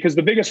 wait, because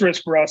the biggest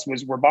risk for us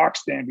was we're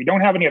boxed in. We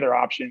don't have any other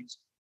options.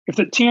 If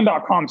the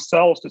tn.com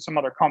sells to some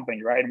other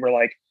company, right? And we're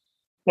like,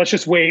 let's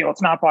just wait.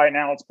 Let's not buy it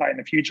now. Let's buy it in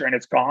the future. And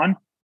it's gone.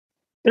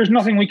 There's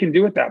nothing we can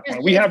do at that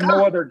point. We have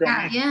no other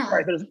domain,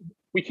 right?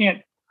 We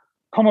can't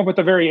come up with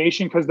a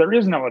variation because there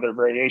is no other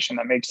variation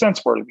that makes sense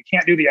for it. We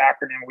can't do the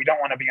acronym. We don't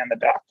want to be on the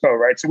 .co,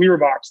 right? So we were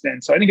boxed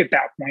in. So I think at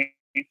that point,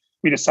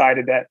 we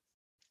decided that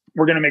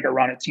we're going to make a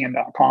run at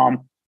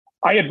tn.com.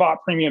 I had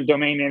bought premium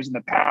domain names in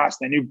the past.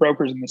 I knew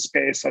brokers in the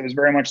space. I was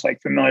very much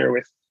like familiar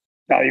with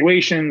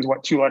valuations,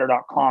 what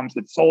 2letter.coms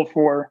had sold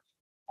for.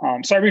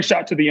 So I reached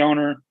out to the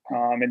owner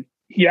and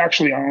he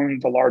actually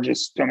owned the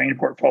largest domain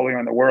portfolio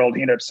in the world.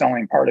 He ended up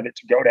selling part of it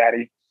to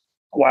GoDaddy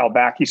a while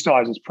back. He still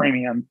has his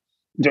premium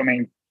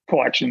domain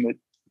collection that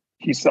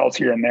he sells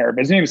here and there.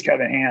 But his name is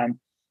Kevin Ham.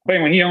 But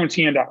anyway, he owned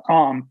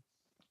tn.com.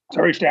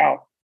 So I reached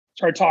out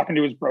Started talking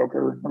to his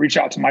broker. I reached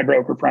out to my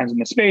broker friends in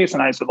the space,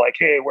 and I said, like,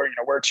 hey, where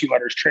are Two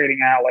Letters trading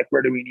at? Like,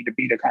 where do we need to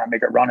be to kind of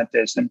make a run at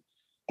this? And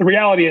the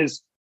reality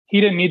is, he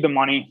didn't need the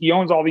money. He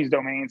owns all these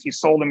domains. He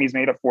sold them. He's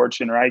made a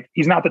fortune, right?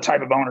 He's not the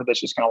type of owner that's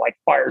just going to like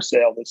fire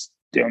sale this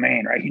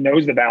domain, right? He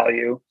knows the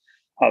value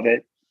of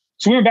it.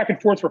 So we went back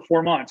and forth for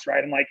 4 months,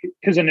 right? And like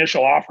his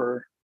initial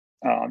offer,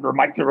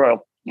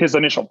 his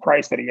initial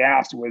price that he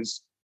asked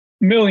was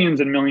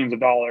millions and millions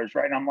of dollars,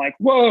 right? And I'm like,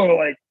 whoa,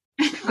 like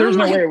there's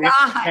no way.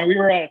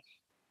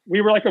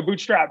 We were like a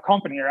bootstrap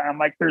company, right? I'm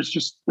like,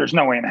 there's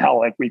no way in hell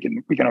like we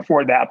can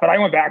afford that. But I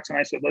went back to him.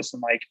 I said,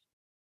 listen, like,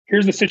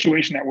 here's the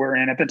situation that we're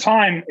in. At the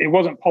time, it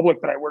wasn't public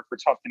that I worked for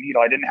Tuft &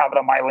 Needle. I didn't have it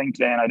on my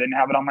LinkedIn. I didn't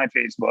have it on my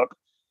Facebook.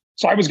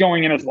 So I was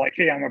going in as like,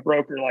 hey, I'm a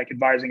broker, like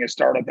advising a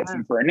startup that's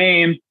in for a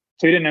name.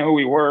 So he didn't know who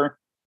we were.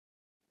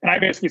 And I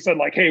basically said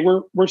like, hey,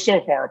 we're so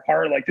far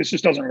apart. Like, this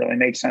just doesn't really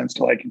make sense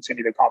to like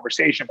continue the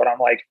conversation. But I'm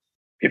like,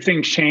 if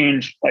things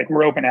change, like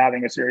we're open to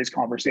having a serious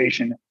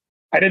conversation.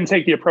 I didn't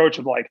take the approach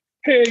of like,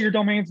 hey, your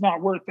domain's not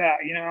worth that.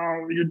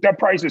 That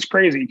price is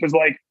crazy. Because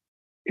like,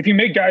 if you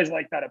make guys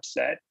like that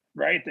upset,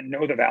 right, that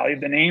know the value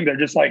of the name, they're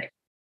just like,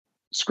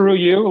 screw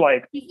you.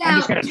 Like, I'm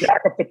just going to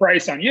jack up the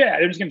price on you. Yeah,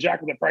 they're just going to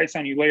jack up the price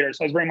on you later.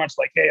 So I was very much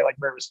like, hey, like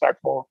very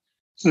respectful.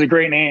 This is a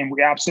great name.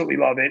 We absolutely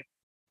love it.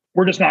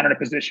 We're just not in a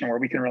position where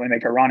we can really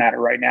make a run at it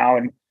right now.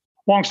 And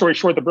long story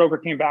short, the broker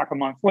came back a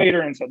month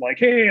later and said like,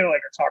 hey,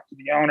 like I talked to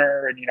the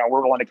owner and,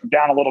 we're willing to come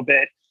down a little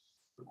bit.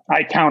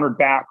 I countered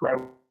back, right?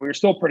 We were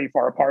still pretty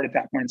far apart at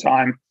that point in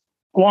time.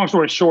 Long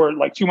story short,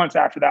 like 2 months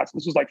after that, so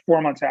this was like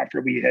 4 months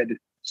after we had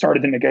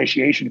started the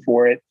negotiation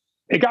for it,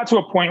 it got to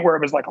a point where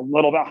it was like a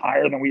little bit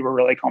higher than we were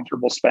really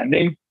comfortable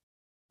spending.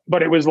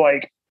 But it was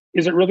like,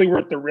 is it really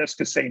worth the risk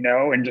to say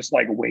no and just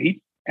like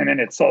wait? And then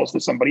it sells to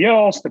somebody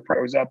else, the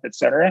pros up, et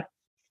cetera.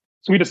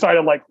 So we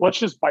decided like, let's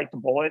just bite the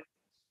bullet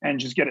and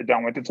just get it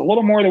done with. It's a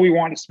little more than we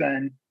want to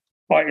spend,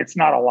 but it's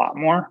not a lot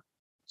more.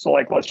 So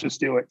like, let's just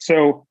do it.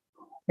 So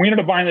we ended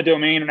up buying the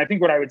domain. And I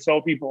think what I would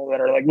tell people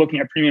that are like looking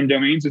at premium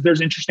domains is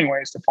there's interesting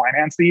ways to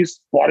finance these.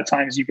 A lot of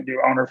times you can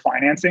do owner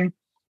financing.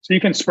 So you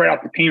can spread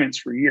out the payments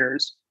for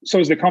years. So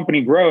as the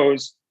company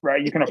grows,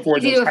 right, you can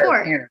afford those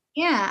higher payments.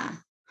 Yeah.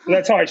 So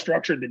that's how I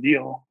structured the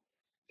deal.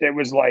 It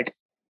was like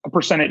a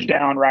percentage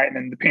down, right? And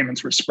then the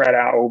payments were spread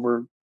out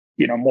over,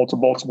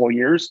 multiple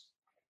years.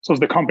 So as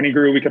the company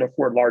grew, we could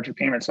afford larger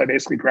payments. So I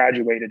basically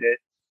graduated it.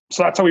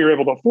 So that's how we were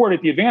able to afford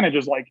it. The advantage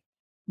is like,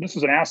 this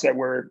is an asset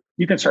where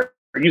you can start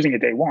using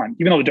it day one,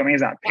 even though the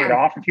domain's not paid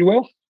off, if you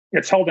will.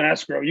 It's held in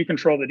escrow. You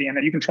control the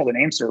DNS, you control the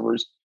name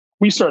servers.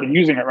 We started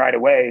using it right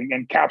away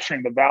and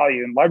capturing the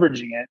value and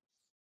leveraging it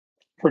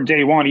from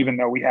day one, even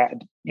though we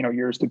had,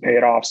 years to pay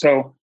it off.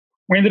 So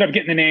we ended up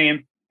getting the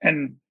name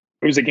and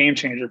it was a game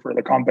changer for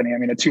the company. I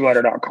mean, at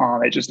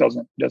twoletter.com, it just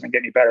doesn't get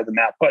any better than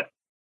that. But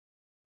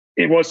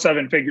it was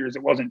 7 figures.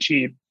 It wasn't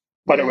cheap,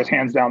 but it was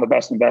hands down the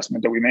best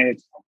investment that we made.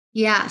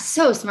 Yeah.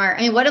 So smart.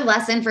 I mean, what a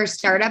lesson for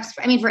startups.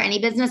 I mean, for any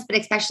business, but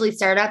especially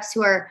startups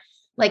who are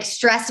like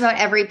stressed about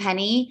every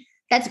penny.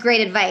 That's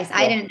great advice. Yeah.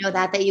 I didn't know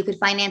that you could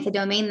finance a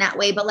domain that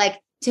way, but like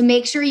to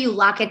make sure you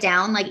lock it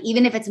down, like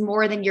even if it's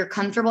more than you're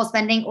comfortable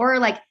spending or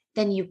like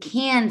than you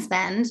can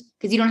spend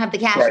because you don't have the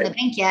cash in the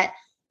bank yet,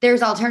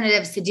 there's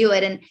alternatives to do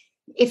it. And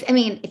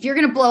if you're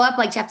going to blow up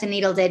like Tuft &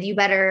 Needle did, you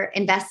better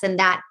invest in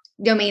that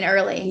domain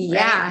early.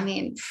 Yeah. Right? I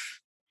mean,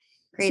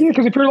 crazy.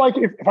 Because if you're like,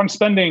 if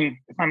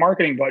my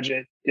marketing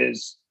budget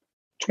is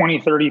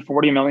 20, 30,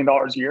 $40 million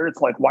a year,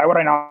 it's like, why would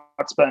I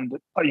not spend,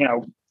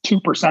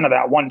 2% of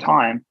that one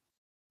time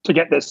to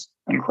get this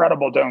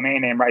incredible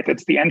domain name, right?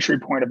 That's the entry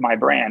point of my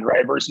brand,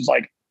 right? Versus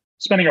like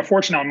spending a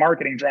fortune on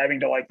marketing, driving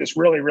to like this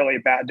really, really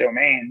bad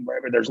domain, right?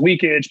 Where there's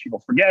leakage,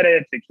 people forget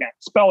it, they can't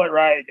spell it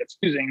right, it gets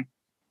confusing.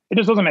 It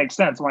just doesn't make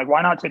sense. I'm like,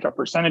 why not take a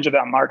percentage of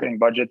that marketing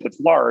budget that's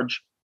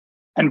large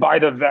and buy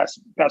the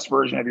best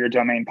version of your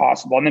domain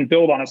possible, and then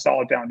build on a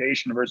solid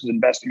foundation versus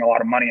investing a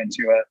lot of money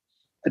into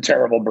a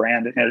terrible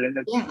brand and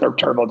a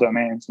terrible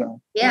domain.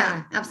 So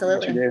yeah,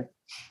 absolutely.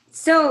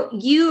 So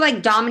you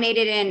like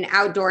dominated in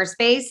outdoor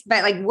space,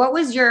 but like, what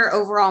was your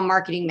overall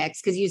marketing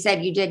mix? Because you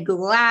said you did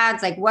Google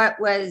Ads. Like, what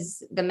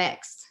was the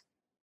mix?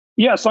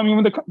 Yeah, so I mean,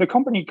 when the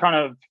company kind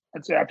of,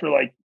 I'd say after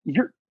like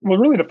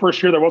really the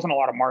first year, there wasn't a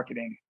lot of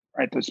marketing,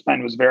 right? The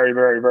spend was very,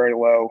 very, very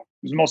low.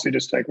 It was mostly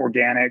just like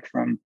organic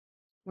from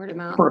word of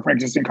mouth from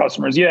existing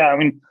customers. Yeah, I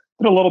mean,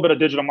 did a little bit of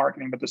digital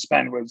marketing, but the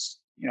spend was,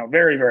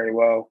 very, very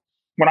low.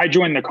 When I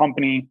joined the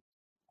company,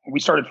 we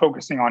started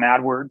focusing on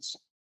AdWords,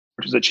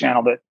 which is a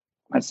channel that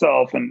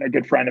myself and a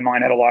good friend of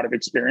mine had a lot of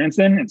experience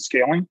in and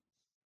scaling.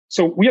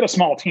 So we had a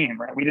small team,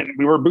 right?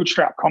 We were a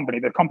bootstrap company.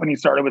 The company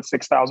started with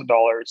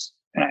 $6,000.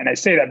 And I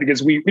say that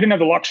because we didn't have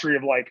the luxury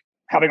of like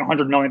having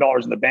 $100 million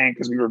in the bank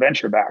because we were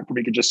venture backed, where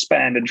we could just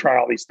spend and try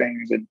all these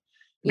things. And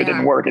if it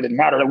didn't work, it didn't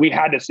matter. We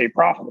had to stay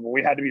profitable.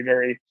 We had to be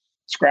very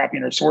scrappy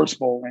and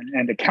resourceful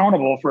and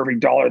accountable for every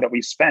dollar that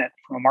we spent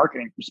from a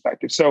marketing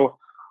perspective. So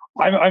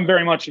I'm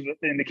very much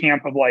in the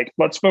camp of like,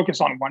 let's focus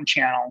on one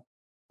channel.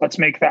 Let's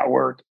make that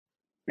work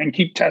and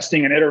keep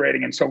testing and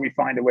iterating until we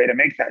find a way to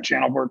make that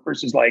channel work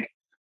versus like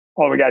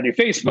well, we got to do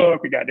Facebook,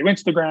 we got to do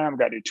Instagram, we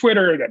got to do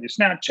Twitter, we got to do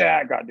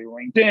Snapchat, got to do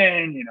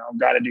LinkedIn,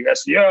 got to do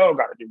SEO,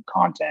 got to do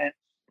content.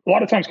 A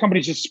lot of times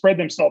companies just spread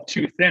themselves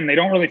too thin. They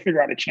don't really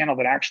figure out a channel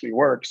that actually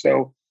works.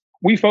 So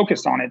we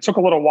focused on it. It took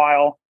a little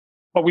while,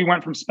 but we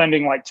went from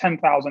spending like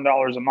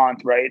 $10,000 a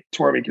month, right,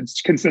 to where we could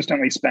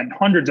consistently spend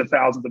hundreds of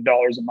thousands of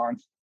dollars a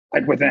month,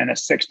 like within a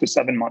 6 to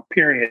 7 month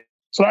period.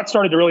 So that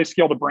started to really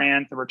scale the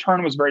brand. The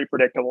return was very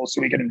predictable.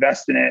 So we could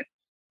invest in it,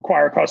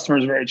 acquire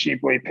customers very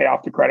cheaply, pay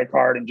off the credit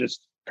card, and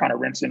just kind of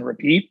rinse and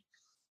repeat.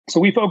 So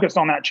we focused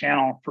on that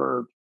channel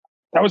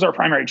that was our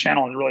primary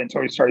channel really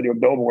until we started doing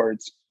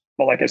billboards.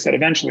 But like I said,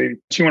 eventually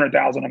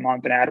 $200,000 a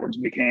month in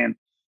AdWords became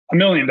 $1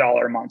 million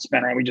a month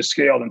spend, right? We just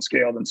scaled and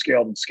scaled and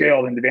scaled and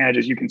scaled. And the advantage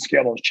is you can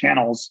scale those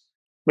channels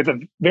with a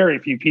very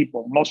few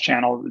people. Most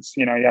channels, it's,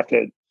 you have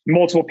to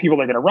multiple people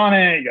that are going to run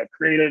it. You got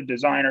creative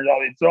designers,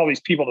 all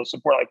these people to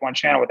support like one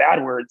channel. With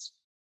AdWords,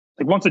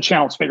 like once the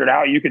channel's figured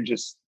out, you can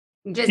just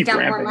keep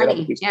dump more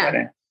money.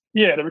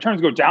 Yeah, the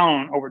returns go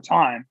down over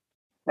time,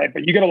 right?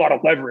 But you get a lot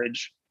of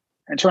leverage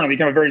internally. You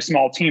become a very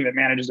small team that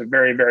manages a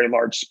very, very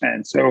large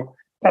spend. So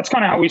that's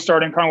kind of how we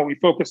started and kind of what we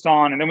focused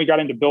on. And then we got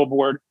into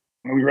billboard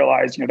and we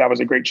realized, that was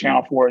a great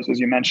channel for us,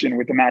 as you mentioned,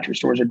 with the Mattress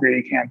Stores Are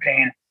Great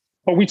campaign.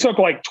 But we took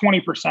like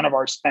 20% of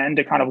our spend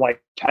to kind of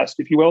like test,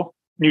 if you will,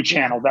 new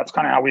channels. That's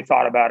kind of how we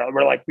thought about it.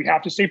 We're like, we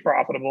have to stay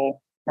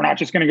profitable. We're not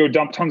just going to go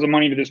dump tons of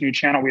money into this new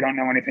channel we don't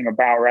know anything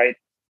about, right?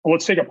 Well,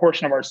 let's take a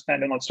portion of our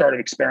spend and let's start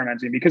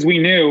experimenting, because we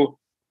knew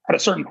at a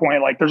certain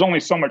point, like there's only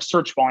so much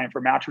search volume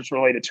for mattress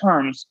related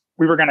terms.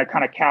 We were going to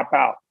kind of cap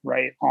out,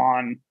 right,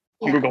 on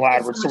Google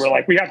AdWords. So we're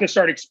like, we have to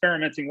start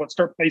experimenting. Let's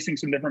start placing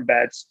some different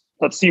bets.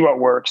 Let's see what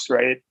works,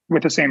 right?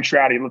 With the same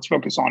strategy, let's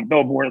focus on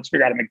billboard. Let's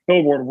figure out how to make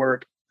billboard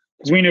work.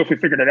 Because we knew if we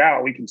figured it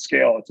out, we can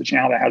scale. It's a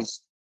channel that has,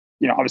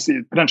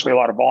 obviously potentially a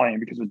lot of volume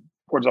because it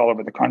records all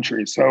over the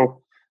country.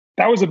 So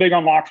that was a big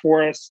unlock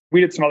for us.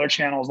 We did some other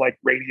channels like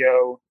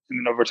radio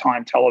and then over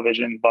time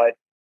television, but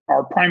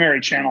our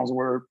primary channels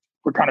were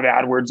kind of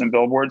AdWords and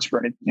billboards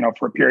for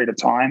a period of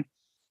time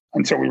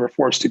until we were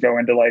forced to go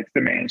into like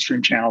the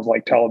mainstream channels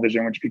like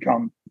television, which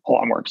become a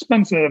lot more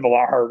expensive, a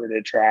lot harder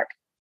to track,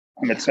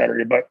 et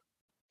cetera. But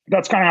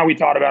that's kind of how we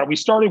thought about it. We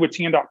started with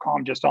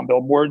TN.com just on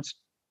billboards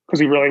because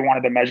we really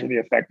wanted to measure the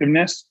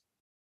effectiveness.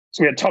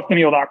 So we had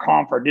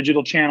toughtheneedle.com for our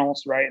digital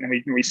channels, right? And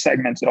then we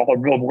segmented all our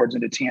billboards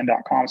into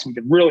TN.com so we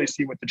could really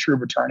see what the true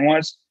return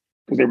was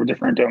because they were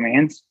different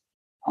domains.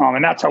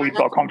 And that's how we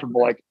felt comfortable.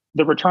 Like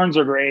the returns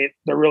are great.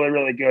 They're really,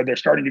 really good. They're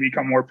starting to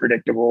become more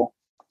predictable.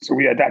 So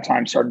we at that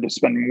time started to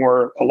spend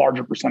a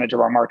larger percentage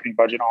of our marketing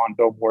budget on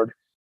billboard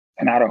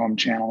and out-of-home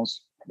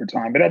channels over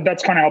time. But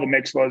that's kind of how the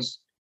mix was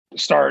to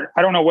start.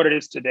 I don't know what it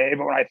is today,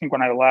 but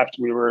when I left,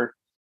 we were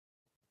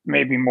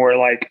maybe more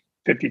like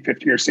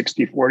 50-50 or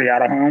 60-40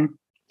 out-of-home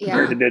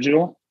compared to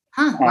digital.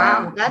 Huh,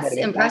 wow, that's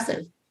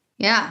impressive.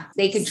 Yeah.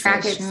 They could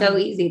track it so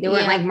easy. They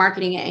weren't like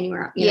marketing it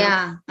anywhere.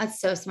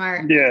 That's so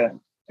smart. Yeah,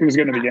 it was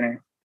good in the beginning.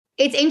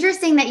 It's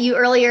interesting that you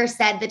earlier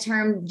said the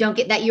term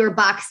that you were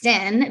boxed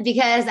in,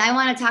 because I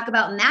want to talk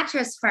about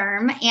Mattress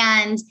Firm,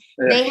 and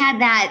they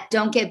had that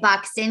Don't Get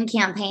Boxed In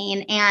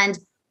campaign. And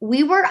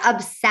we were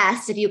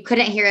obsessed, if you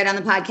couldn't hear it on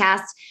the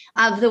podcast,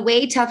 of the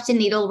way Tuft &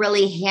 Needle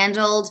really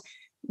handled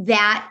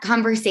that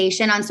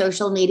conversation on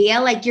social media.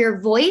 Like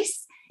your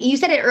voice, you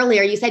said it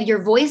earlier, you said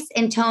your voice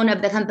and tone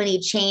of the company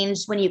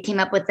changed when you came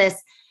up with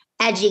this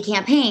edgy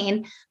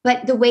campaign,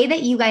 but the way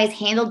that you guys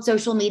handled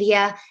social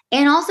media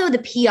and also the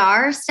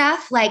PR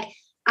stuff, like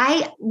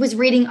I was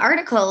reading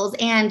articles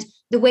and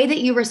the way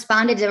that you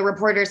responded to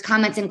reporters'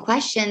 comments and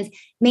questions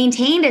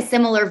maintained a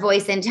similar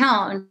voice and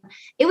tone.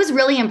 It was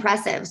really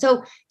impressive.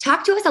 So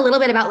talk to us a little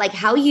bit about like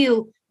how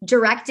you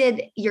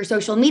directed your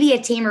social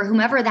media team or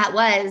whomever that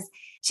was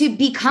to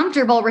be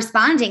comfortable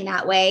responding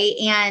that way.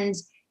 And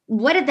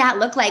what did that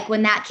look like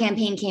when that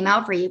campaign came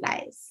out for you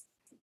guys?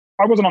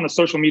 I wasn't on the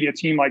social media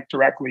team like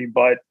directly,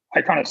 but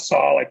I kind of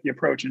saw like the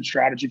approach and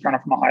strategy kind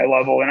of from a high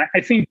level. And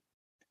I think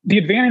the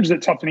advantage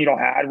that Tuft & Needle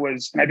had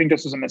was, and I think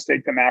this was a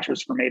mistake that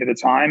Mattress Firm made at the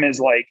time, is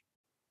like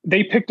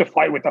they picked a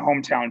fight with the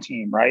hometown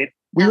team, right?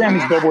 We ran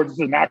these billboards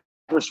as Mattress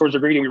Stores Are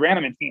Great. We ran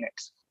them in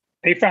Phoenix.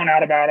 They found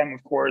out about them,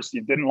 of course.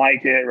 You didn't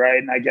like it, right?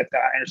 And I get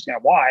that. I understand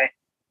why.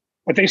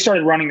 But they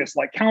started running this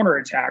like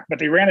counterattack, but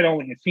they ran it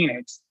only in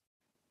Phoenix.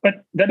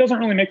 But that doesn't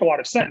really make a lot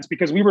of sense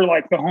because we were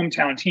like the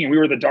hometown team. We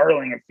were the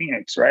darling of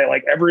Phoenix, right?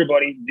 Like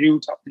everybody knew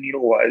Tuft &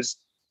 Needle was.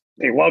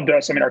 They loved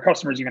us. I mean, our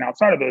customers, even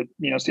outside of the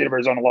state of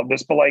Arizona, loved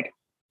this. But like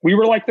we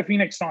were like the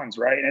Phoenix Suns,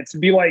 right? And it's to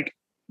be like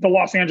the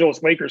Los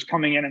Angeles Lakers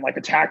coming in and like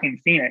attacking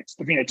Phoenix,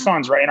 the Phoenix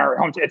Suns, right? In our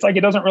home, it's like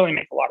it doesn't really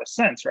make a lot of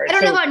sense, right? I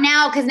don't know about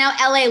now because now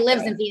LA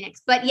lives in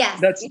Phoenix, but yes,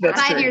 that's 5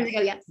 true. years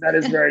ago, yes, that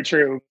is very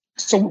true.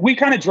 So we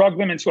kind of drugged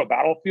them into a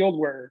battlefield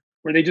where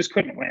they just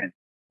couldn't win.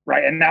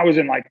 Right. And that was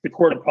in like the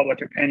court of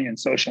public opinion,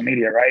 social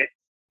media, right?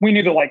 We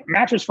knew that like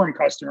Mattress Firm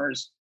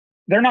customers,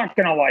 they're not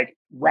going to like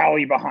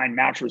rally behind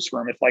Mattress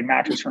Firm if like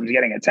Mattress Firm's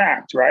getting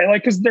attacked, right?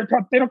 Like, because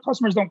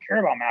customers don't care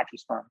about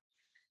Mattress Firm.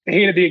 They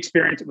hated the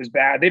experience. It was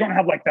bad. They don't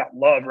have like that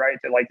love, right?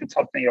 That like the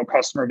Tuft & Needle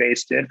customer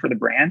base did for the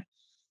brand.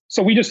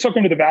 So we just took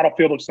them to the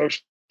battlefield of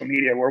social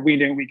media where we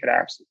knew we could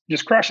actually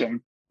just crush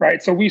them.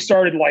 Right. So we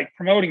started like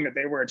promoting that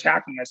they were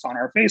attacking us on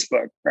our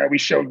Facebook. Right. We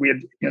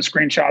had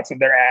screenshots of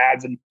their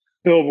ads and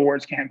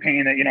billboards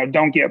campaign that,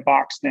 don't get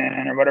boxed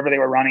in or whatever they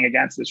were running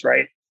against us.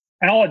 Right.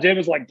 And all it did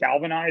was like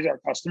galvanize our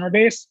customer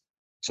base.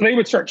 So they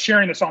would start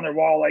sharing this on their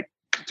wall, like,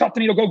 Tough to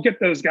Needle, go get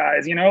those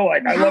guys.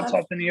 Like I love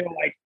Tough to Needle.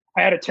 Like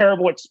I had a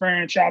terrible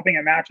experience shopping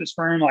at Mattress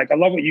Firm. Like I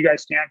love what you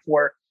guys stand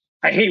for.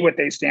 I hate what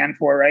they stand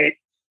for. Right.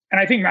 And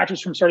I think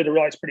Mattress Firm started to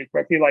realize pretty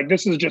quickly, like,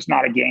 this is just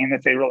not a game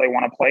that they really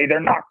want to play. They're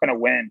not going to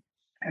win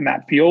in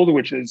that field,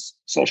 which is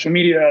social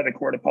media, the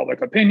court of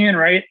public opinion,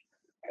 right?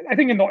 I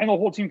think the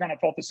whole team kind of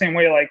felt the same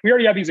way. Like, we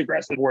already have these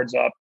aggressive boards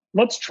up.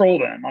 Let's troll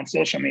them on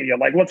social media.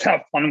 Like, let's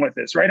have fun with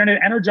this, right? And it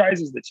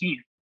energizes the team.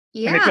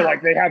 Yeah. And they feel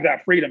like they have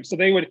that freedom. So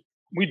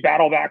we'd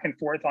battle back and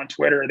forth on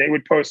Twitter. They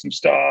would post some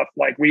stuff,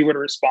 like we would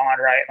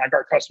respond, right? And like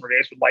our customer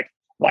base would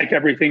like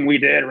everything we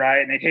did, right?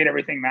 And they'd hate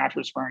everything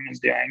Mattress Firm is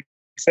doing.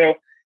 So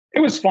it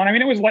was fun. I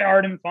mean, it was light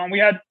art and fun. We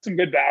had some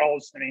good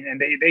battles. I mean,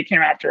 and they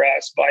came after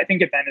us. But I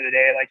think at the end of the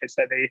day, like I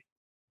said,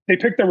 they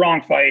picked the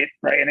wrong fight,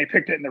 right? And they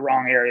picked it in the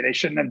wrong area. They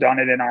shouldn't have done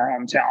it in our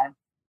hometown.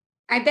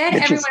 I bet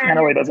it just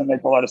really doesn't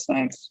make a lot of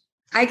sense.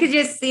 I could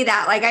just see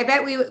that. Like, I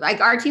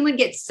bet our team would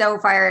get so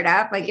fired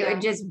up. Like, it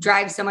would just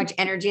drive so much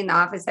energy in the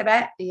office, I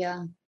bet.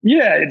 Yeah.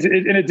 Yeah,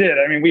 it did.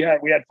 I mean, we had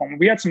fun.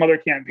 We had some other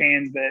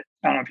campaigns that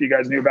I don't know if you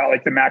guys knew about,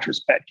 like the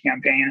Mattress Bet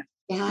campaign.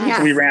 Yeah.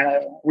 So we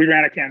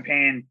ran a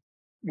campaign,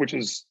 which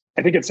is,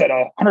 I think it said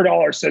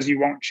 $100 says you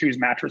won't choose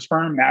Mattress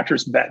Firm,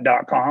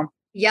 mattressbet.com.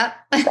 Yep.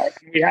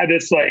 We had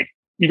this, like,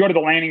 you go to the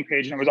landing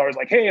page and it was always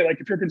like, hey, like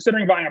if you're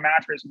considering buying a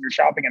mattress and you're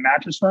shopping at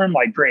Mattress Firm,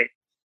 like, great.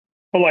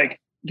 But like,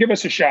 give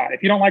us a shot.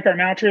 If you don't like our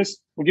mattress,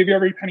 we'll give you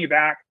every penny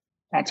back.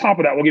 On top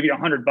of that, we'll give you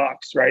 $100,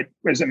 right?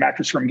 As a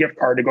Mattress Firm gift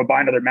card to go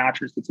buy another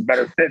mattress that's a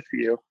better fit for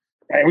you.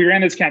 Right? We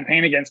ran this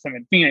campaign against them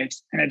in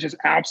Phoenix and it just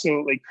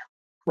absolutely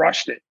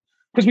crushed it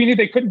because we knew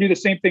they couldn't do the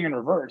same thing in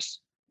reverse.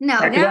 No,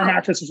 right? Our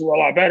mattresses were a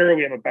lot better.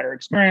 We have a better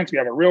experience. We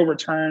have a real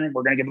return.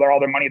 We're going to give all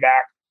their money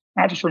back.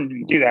 Mattress Firm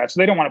didn't do that. So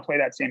they don't want to play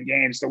that same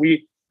game. So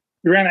we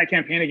ran that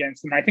campaign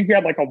against them. I think we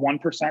had like a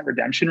 1%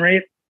 redemption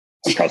rate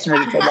of customers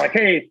that said like,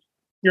 hey,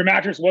 your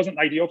mattress wasn't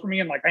ideal for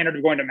me. And like, I ended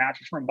up going to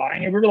Mattress Firm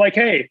buying it. We were like,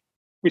 hey,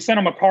 we sent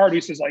them a card.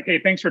 He says like, hey,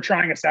 thanks for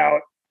trying us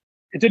out.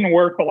 It didn't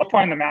work, but let's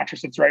find the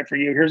mattress that's right for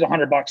you. Here's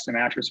 $100 to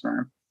Mattress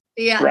Firm.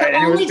 Yeah. Right.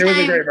 And it was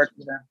a great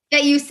recommendation.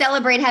 That you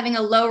celebrate having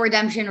a low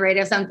redemption rate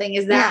of something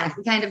is that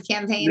kind of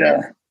campaign.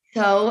 Yeah. That's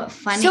so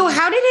funny. So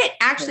how did it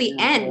actually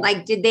end?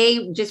 Like, did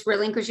they just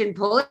relinquish and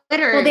pull it?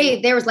 Or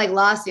there was like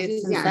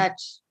lawsuits and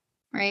such,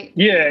 right?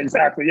 Yeah,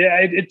 exactly.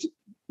 Yeah.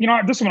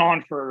 This went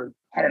on for,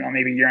 I don't know,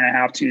 maybe a year and a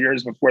half, 2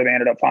 years before they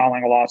ended up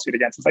filing a lawsuit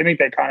against us. I think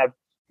they kind of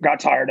got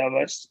tired of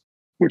us,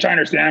 which I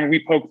understand.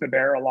 We poked the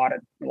bear a lot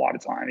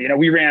of time.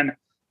 We ran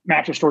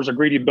Mattress Stores Are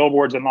Greedy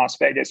billboards in Las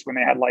Vegas when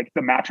they had like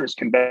the mattress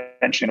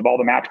convention of all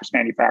the mattress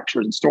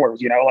manufacturers and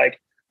stores. Like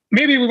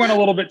maybe we went a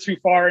little bit too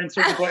far in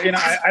certain places.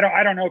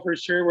 I don't know for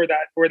sure where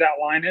that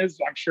line is.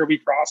 I'm sure we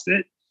crossed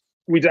it.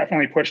 We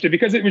definitely pushed it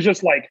because it was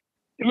just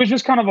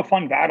kind of a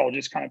fun battle,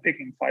 just kind of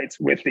picking fights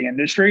with the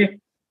industry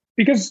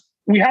because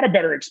we had a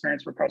better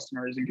experience for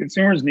customers and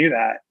consumers knew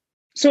that.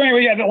 So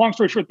anyway, yeah, the long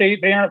story short, they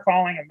ended up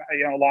filing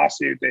a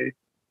lawsuit. They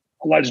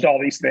alleged all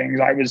these things.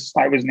 I was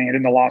named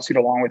in the lawsuit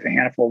along with a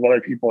handful of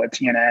other people at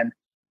TNN.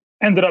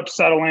 Ended up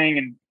settling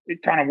and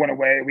it kind of went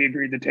away. We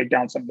agreed to take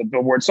down some of the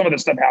billboards. Some of the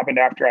stuff happened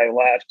after I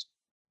left.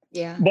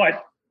 Yeah.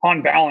 But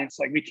on balance,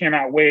 like we came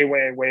out way,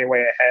 way, way, way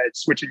ahead,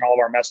 switching all of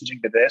our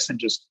messaging to this and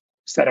just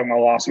settling a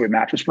lawsuit with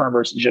Mattress Firm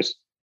versus just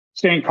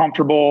staying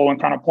comfortable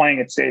and kind of playing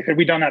it safe. Had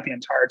we done that the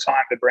entire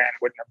time, the brand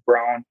wouldn't have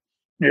grown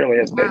nearly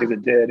as big as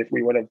it did if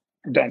we would have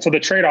done. So the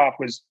trade-off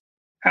was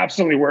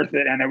absolutely worth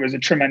it. And it was a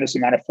tremendous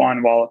amount of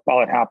fun while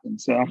it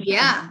happened. So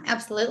yeah,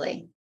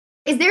 absolutely.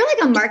 Is there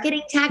like a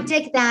marketing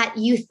tactic that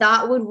you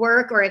thought would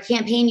work or a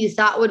campaign you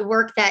thought would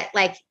work that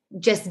like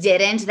just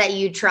didn't, that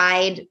you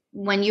tried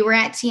when you were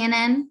at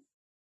TNN?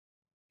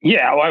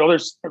 Yeah, well, there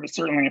was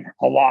certainly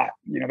a lot,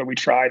 that we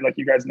tried. Like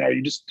you guys know,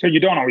 you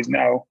don't always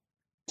know.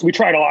 So we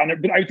tried a lot.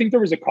 But I think there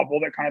was a couple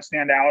that kind of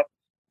stand out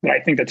that I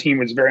think the team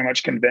was very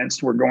much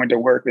convinced were going to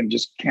work and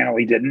just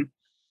candidly didn't.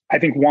 I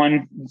think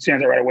one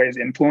stands out right away is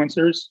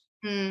influencers.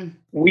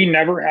 We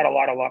never had a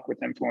lot of luck with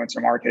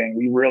influencer marketing.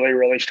 We really,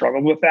 really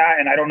struggled with that.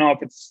 And I don't know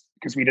if it's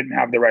because we didn't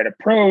have the right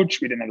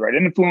approach. We didn't have the right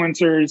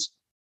influencers.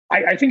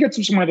 I think it's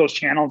just one of those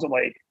channels that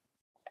like,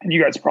 and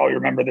you guys probably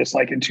remember this,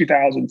 like in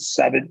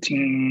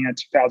 2017 and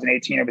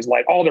 2018, it was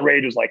like all the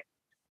rage was like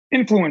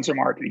influencer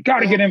marketing. Got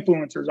to get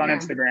influencers on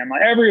Instagram.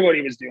 Like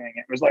everybody was doing it.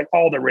 It was like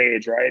all the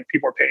rage, right?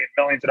 People were paying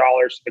millions of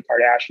dollars to the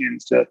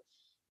Kardashians to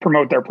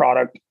promote their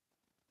product.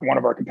 One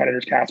of our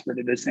competitors, Casper,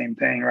 did the same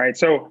thing, right?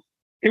 So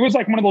it was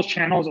like one of those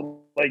channels that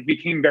like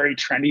became very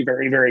trendy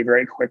very, very,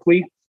 very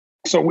quickly.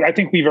 So I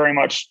think we very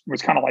much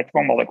was kind of like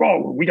FOMO, like,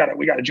 oh, we got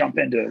to jump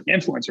into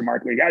influencer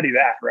marketing. We got to do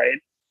that, right?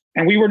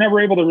 And we were never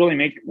able to really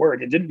make it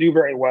work. It didn't do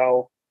very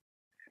well.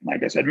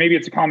 Like I said, maybe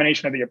it's a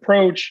combination of the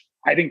approach.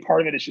 I think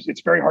part of it is just,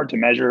 it's very hard to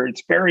measure.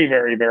 It's very,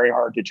 very, very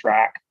hard to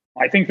track.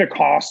 I think the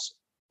costs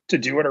to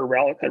do it are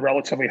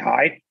relatively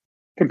high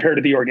compared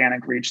to the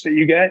organic reach that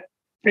you get.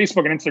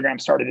 Facebook and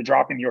Instagram started to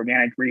drop in the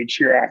organic reach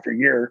year after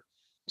year.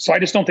 So I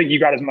just don't think you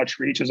got as much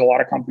reach as a lot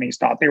of companies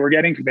thought they were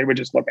getting, because they would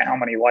just look at how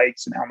many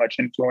likes and how much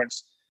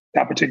influence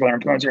that particular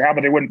influencer had,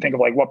 but they wouldn't think of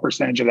like what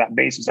percentage of that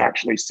base is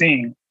actually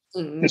seeing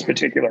this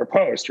particular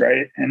post,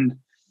 right? And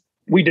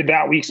we did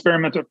that. We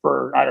experimented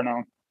for, I don't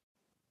know,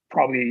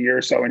 probably a year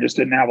or so and just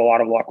didn't have a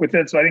lot of luck with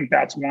it. So I think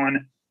that's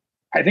one.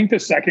 I think the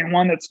second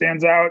one that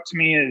stands out to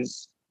me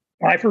is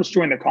when I first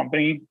joined the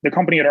company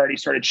had already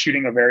started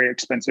shooting a very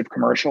expensive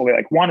commercial. They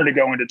like wanted to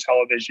go into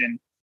television,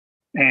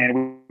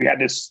 and we had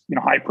this,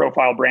 high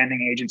profile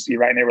branding agency,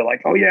 right? And they were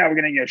like, oh yeah, we're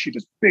going to, shoot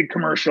this big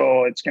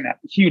commercial. It's going to have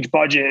a huge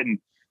budget and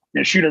we're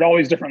going to shoot at all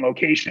these different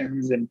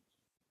locations. And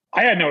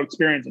I had no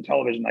experience in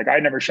television. Like, I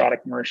never shot a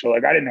commercial.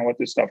 Like, I didn't know what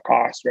this stuff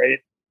cost, right?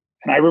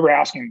 And I remember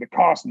asking the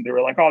cost, and they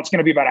were like, oh, it's going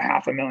to be about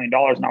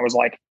 $500,000. And I was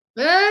like,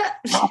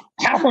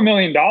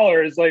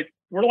 $500,000? Like,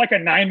 we're like a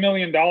 $9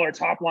 million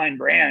top line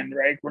brand,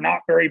 right? We're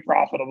not very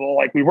profitable.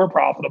 Like, we were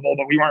profitable,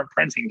 but we weren't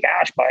printing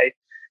cash by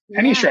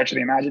any stretch of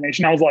the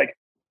imagination. I was like,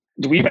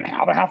 do we even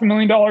have $500,000?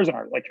 And I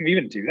was like, can we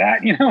even do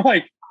that?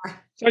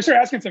 So I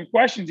started asking some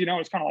questions,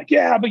 it's kind of like,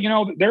 yeah, but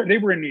they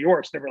were in New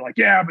York. So they were like,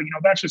 yeah, but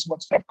that's just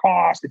what stuff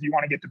costs if you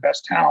want to get the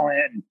best talent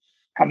and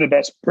have the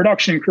best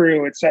production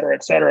crew, et cetera,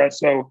 et cetera.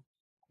 So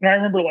I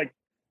remember like,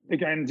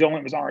 again,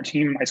 Dylan was on our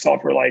team and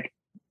myself were like,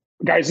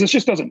 guys, this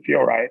just doesn't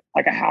feel right.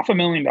 Like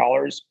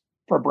 $500,000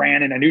 for a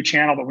brand and a new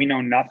channel that we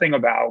know nothing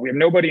about. We have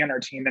nobody on our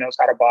team that knows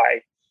how to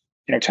buy,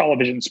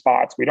 television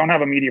spots. We don't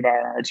have a media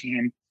buyer on our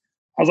team.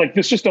 I was like,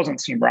 this just doesn't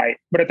seem right.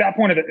 But at that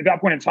point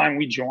in time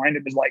we joined,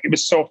 it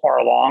was so far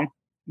along.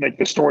 Like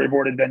the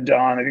storyboard had been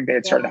done. I think they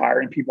had started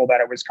hiring people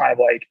that it was kind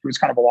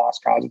of a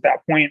lost cause at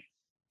that point.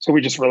 So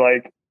we just were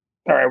like,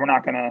 all right, we're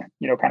not going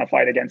to, kind of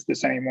fight against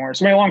this anymore.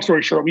 So long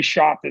story short, we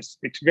shot this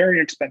very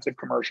expensive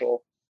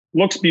commercial.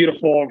 Looks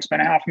beautiful. We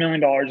spent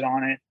 $500,000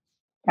 on it.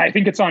 I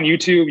think it's on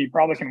YouTube. You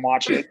probably can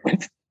watch it.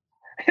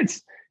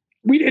 It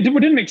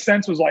didn't make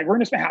sense. Was like, we're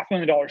going to spend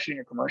 $500,000 shooting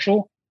a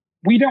commercial.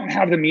 We don't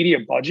have the media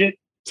budget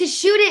to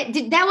shoot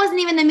it. That wasn't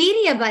even the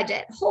media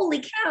budget.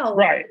 Holy cow.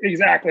 Right.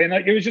 Exactly. And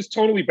it was just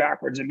totally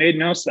backwards. It made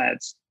no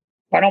sense.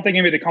 I don't think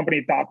maybe the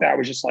company thought that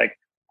was just like,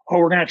 oh,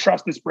 we're going to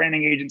trust this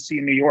branding agency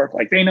in New York.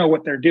 Like, they know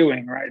what they're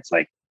doing. Right. It's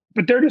like,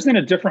 but they're just in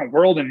a different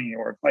world in New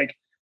York. Like,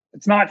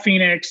 it's not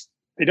Phoenix.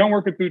 They don't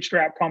work with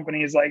bootstrap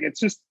companies. Like,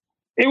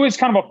 it was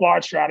kind of a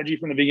flawed strategy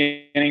from the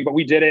beginning, but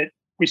we did it.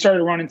 We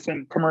started running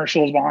some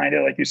commercials behind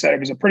it. Like you said, it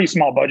was a pretty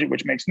small budget,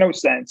 which makes no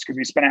sense because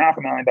we spent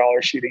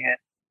 $500,000 shooting it.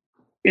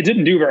 It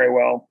didn't do very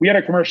well. We had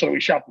a commercial that we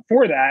shot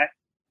before that.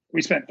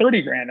 We spent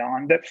 $30,000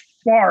 on that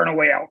far and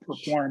away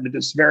outperformed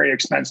this very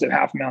expensive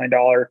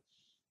 $500,000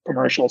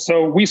 commercial.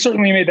 So we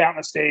certainly made that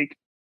mistake.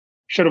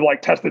 Should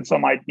have tested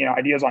some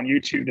ideas on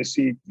YouTube to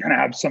see, kind of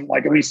have some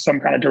at least some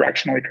kind of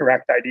directionally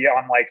correct idea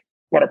on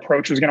what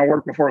approach was going to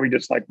work before we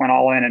just went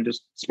all in and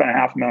just spent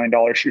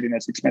 $500,000 shooting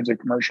this expensive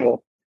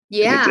commercial.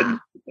 Yeah. It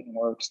didn't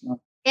work.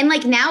 So. And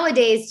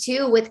nowadays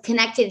too, with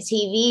connected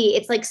TV,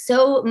 it's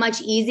so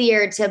much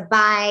easier to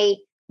buy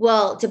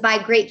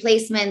great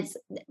placements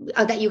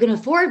that you can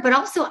afford, but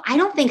also I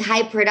don't think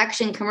high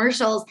production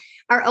commercials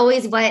are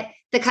always what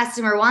the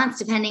customer wants,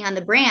 depending on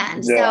the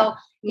brand. Yeah.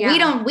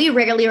 So we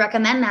regularly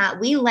recommend that.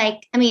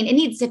 It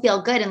needs to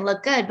feel good and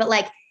look good,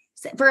 but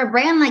for a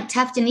brand like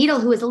Tuft &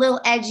 Needle, who is a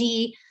little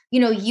edgy,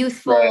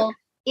 youthful, right.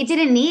 It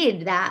didn't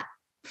need that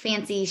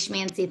fancy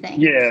schmancy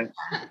thing. Yeah.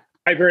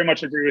 I very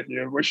much agree with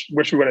you. Wish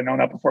we would have known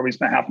that before we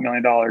spent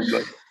 $500,000,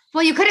 but.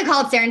 Well, you could have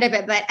called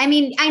Serendipit, but I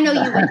know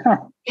you would.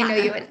 I know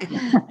you would.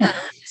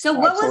 So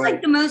what was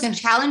the most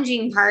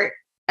challenging part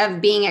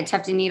of being at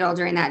Tuft & Needle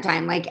during that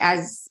time?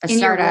 As a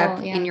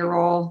startup in your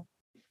role?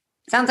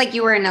 Sounds like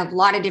you were in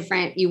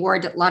you wore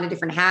a lot of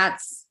different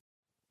hats.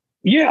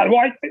 Yeah. Well,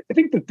 I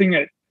think the thing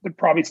that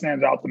probably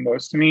stands out the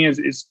most to me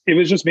is it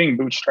was just being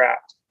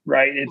bootstrapped,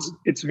 right?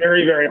 It's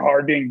very, very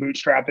hard being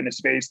bootstrapped in a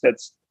space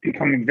that's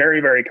becoming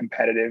very, very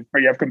competitive,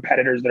 where you have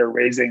competitors that are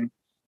raising.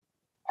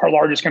 Our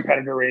largest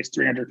competitor raised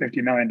 $350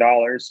 million.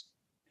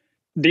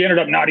 They ended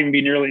up not even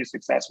being nearly as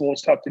successful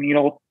as Tuft &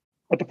 Needle.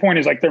 But the point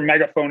is their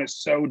megaphone is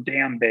so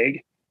damn big.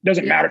 It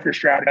doesn't matter if your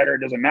strat better.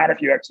 It doesn't matter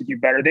if you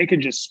execute better. They can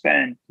just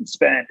spend and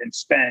spend and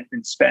spend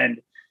and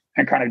spend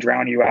and kind of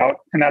drown you out.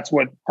 And that's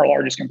what our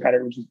largest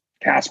competitor, which is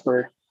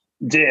Casper,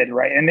 did,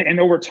 right? And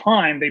over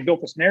time, they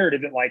built this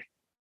narrative that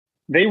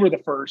they were the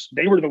first,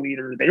 they were the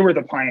leader, they were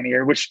the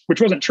pioneer, which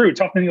wasn't true.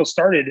 Tuft & Needle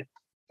started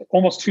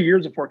almost 2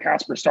 years before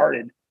Casper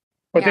started.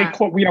 But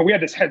we had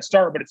this head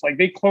start, but it's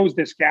they closed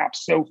this gap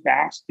so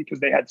fast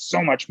because they had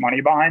so much money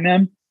behind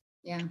them.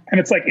 Yeah. And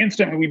it's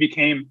instantly we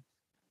became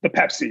the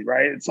Pepsi,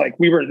 right? It's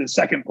we were the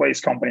second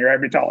place company, right?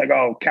 We thought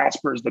oh,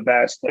 Casper's the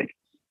best.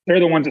 They're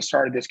the ones that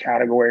started this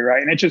category,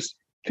 right? And it just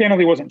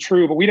candidly wasn't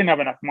true, but we didn't have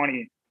enough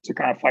money to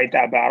kind of fight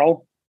that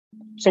battle.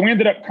 So we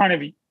ended up kind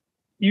of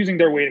using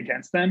their weight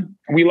against them.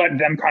 And we let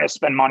them kind of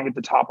spend money at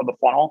the top of the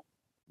funnel,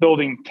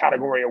 building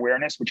category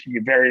awareness, which can be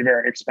very,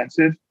 very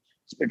expensive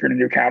if you're in a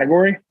new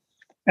category.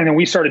 And then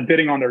we started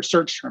bidding on their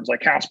search terms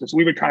like Casper. So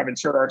we would kind of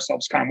insert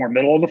ourselves kind of more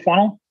middle of the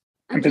funnel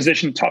and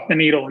position Tough the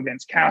Needle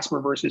against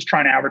Casper versus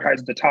trying to advertise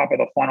at the top of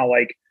the funnel,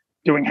 like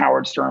doing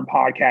Howard Stern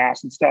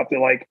podcasts and stuff that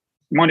like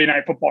Monday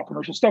Night Football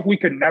commercial stuff we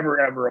could never,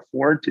 ever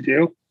afford to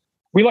do.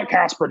 We let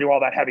Casper do all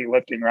that heavy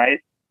lifting, right?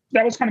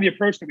 That was kind of the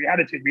approach that we had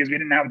to take because we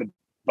didn't have the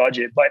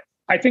budget. But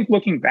I think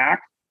looking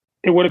back,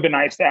 it would have been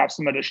nice to have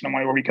some additional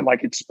money where we could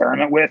like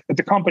experiment with. But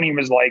the company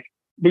was like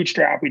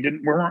bootstrap. We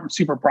weren't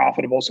super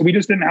profitable. So we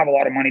just didn't have a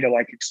lot of money to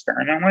like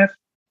experiment with.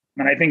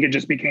 And I think it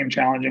just became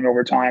challenging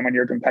over time when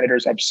your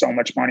competitors have so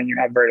much money, you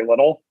have very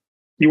little.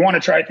 You want to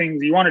try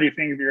things, you want to do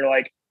things where you're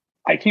like,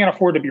 I can't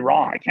afford to be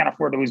wrong. I can't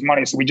afford to lose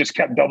money. So we just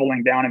kept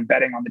doubling down and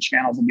betting on the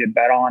channels that we had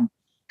bet on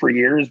for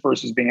years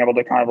versus being able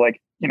to kind of like,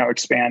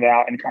 expand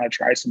out and kind of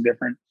try some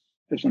different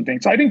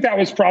things. So I think that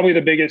was probably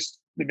the biggest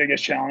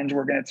challenge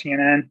working at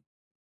TNN.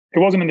 It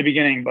wasn't in the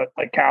beginning, but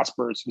like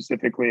Casper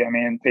specifically, I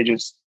mean, they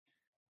just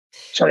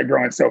started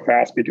growing so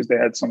fast because they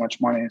had so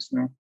much money.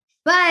 So.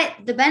 But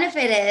the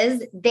benefit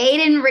is they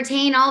didn't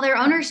retain all their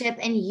ownership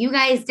and you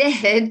guys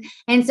did.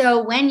 And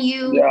so when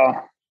you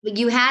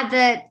had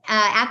the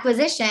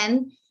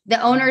acquisition, the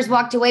owners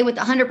walked away with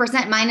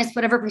 100% minus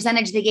whatever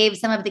percentage they gave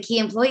some of the key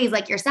employees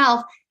like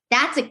yourself.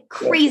 That's a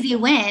crazy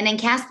win. And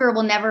Casper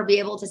will never be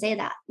able to say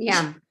that.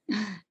 Yeah.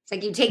 It's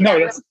like you take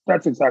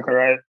that's exactly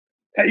right.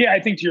 Yeah.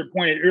 I think to your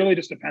point, it really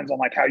just depends on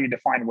like how you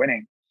define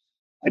winning.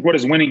 Like what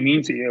does winning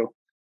mean to you?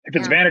 If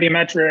it's vanity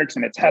metrics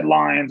and it's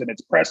headlines and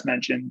it's press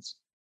mentions,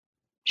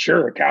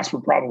 sure, Casper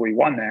probably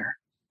won there.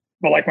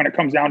 But like when it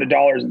comes down to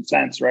dollars and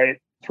cents, right?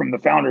 From the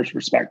founder's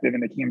perspective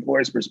and the key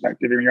employee's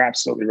perspective, and you're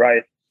absolutely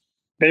right.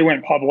 They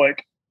went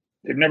public.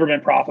 They've never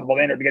been profitable.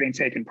 They ended up getting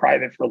taken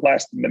private for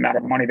less than the amount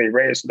of money they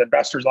raised. So the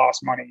investors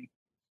lost money.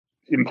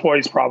 The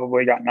employees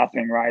probably got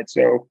nothing, right?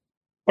 So,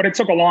 but it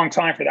took a long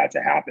time for that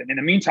to happen. In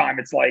the meantime,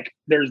 it's like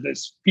there's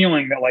this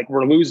feeling that like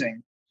we're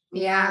losing.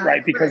 Yeah.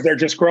 Right. Because they're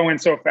just growing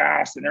so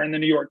fast and they're in the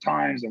New York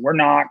Times and we're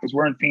not because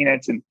we're in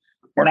Phoenix and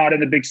we're not in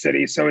the big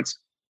city. So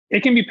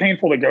it can be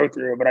painful to go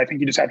through, but I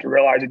think you just have to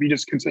realize if you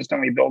just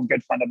consistently build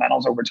good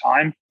fundamentals over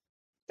time,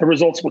 the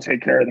results will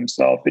take care of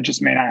themselves. It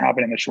just may not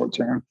happen in the short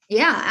term.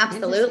 Yeah,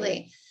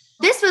 absolutely.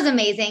 This was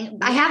amazing.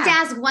 I have to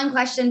ask one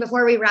question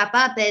before we wrap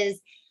up is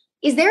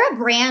there a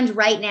brand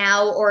right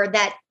now or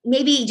that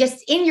maybe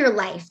just in your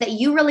life that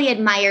you really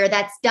admire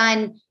that's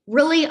done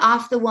really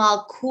off the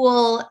wall,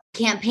 cool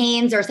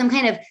campaigns or some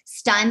kind of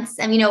stunts?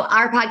 I mean,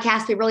 our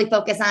podcast, we really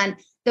focus on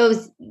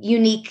those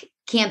unique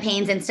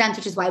campaigns and stunts,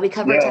 which is why we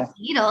cover Tough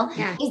the Needle.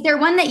 Yeah. Is there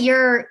one that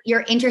you're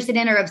interested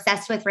in or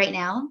obsessed with right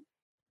now?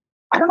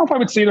 I don't know if I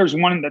would say there's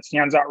one that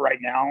stands out right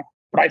now,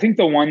 but I think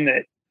the one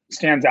that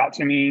stands out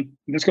to me,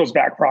 this goes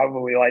back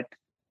probably like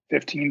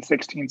 15,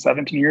 16,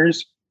 17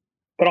 years,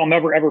 but I'll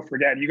never, ever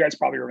forget. You guys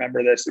probably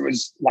remember this. It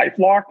was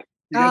LifeLock.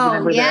 You guys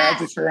remember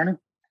that?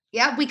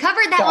 Yeah, we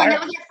covered that one.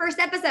 That was your first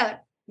episode.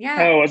 Yeah.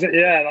 Oh, was it?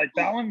 Yeah, like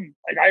that one.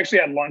 Like I actually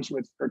had lunch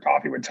or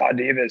coffee with Todd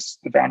Davis,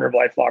 the founder of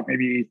LifeLock,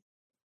 maybe,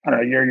 I don't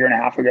know, year and a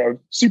half ago.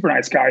 Super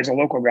nice guy. He's a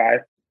local guy.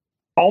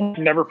 I'll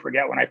never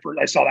forget when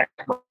I saw that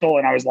commercial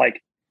and I was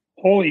like,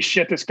 holy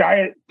shit, this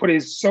guy put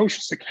his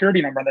social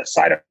security number on the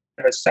side of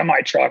a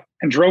semi truck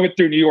and drove it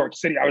through New York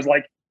City. I was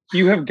like,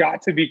 you have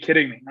got to be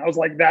kidding me. I was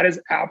like, that is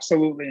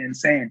absolutely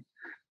insane.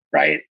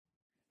 Right.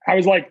 I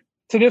was like,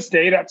 to this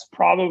day, that's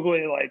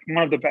probably like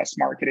one of the best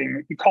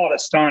marketing. You call it a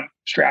stunt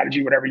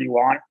strategy, whatever you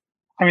want.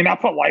 I mean,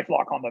 that put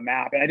LifeLock on the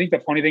map. And I think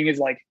the funny thing is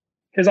like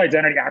his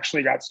identity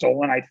actually got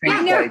stolen. I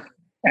think like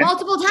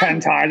multiple times. 10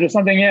 times or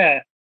something.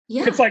 Yeah.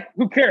 It's like,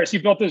 who cares? He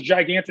built this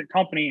gigantic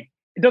company.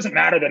 It doesn't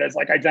matter that his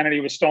like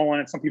identity was stolen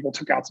and some people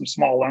took out some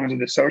small loans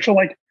into social.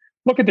 Like,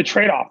 look at the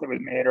trade-off that was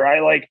made,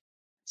 right? Like,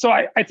 so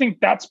I think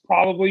that's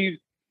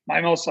probably my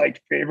most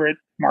like favorite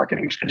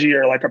marketing strategy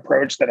or like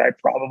approach that I've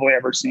probably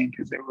ever seen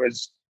because it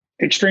was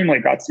extremely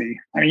gutsy.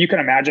 I mean, you can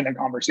imagine the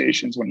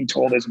conversations when he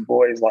told his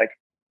employees, like,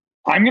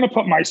 I'm going to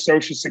put my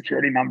social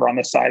security number on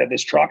the side of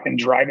this truck and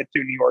drive it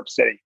through New York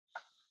City.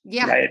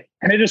 Yeah. Right.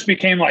 And it just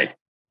became like,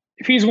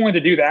 if he's willing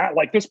to do that,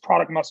 like this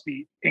product must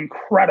be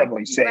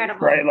incredibly safe,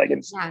 right? Like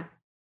it's,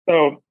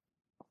 so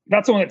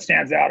that's the one that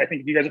stands out. I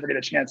think if you guys ever get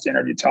a chance to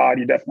interview Todd,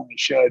 you definitely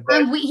should.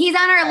 But, he's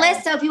on our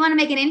list. So if you want to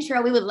make an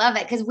intro, we would love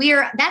it. Cause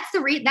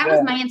that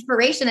was my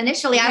inspiration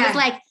initially. I was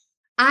like,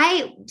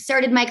 I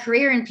started my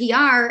career in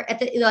PR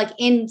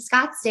in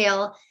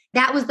Scottsdale.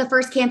 That was the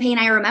first campaign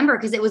I remember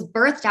because it was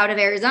birthed out of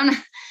Arizona.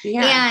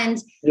 Yeah. And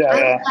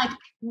I was like,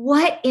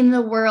 what in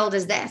the world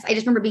is this? I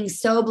just remember being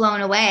so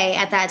blown away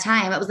at that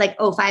time. It was like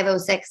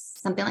 05, 06,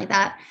 something like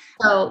that.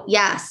 So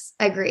yes,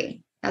 I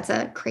agree. That's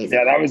a crazy.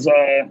 Yeah, that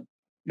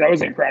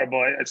was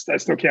incredible. I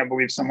still can't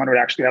believe someone would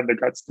actually have the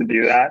guts to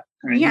do that.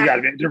 I mean, you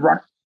got to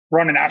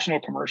run a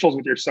national commercials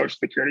with your social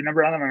security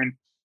number on them. I mean,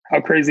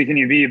 how crazy can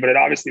you be? But it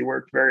obviously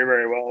worked very,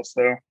 very well.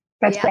 So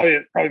that's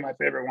probably my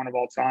favorite one of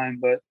all time.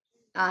 But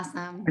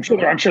awesome. I'm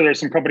sure there's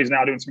some companies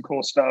now doing some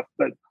cool stuff.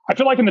 But I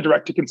feel like in the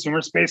direct to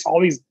consumer space, a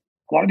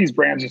lot of these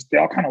brands they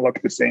all kind of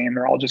look the same.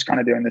 They're all just kind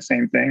of doing the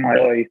same thing.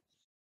 Really,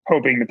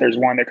 hoping that there's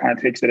one that kind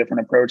of takes a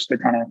different approach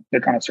that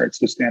kind of starts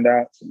to stand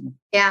out. So.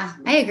 Yeah,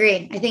 I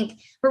agree. I think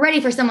we're ready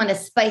for someone to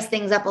spice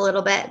things up a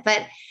little bit,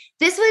 but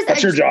this was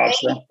that's your job.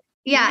 So.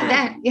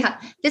 Yeah.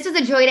 This was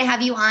a joy to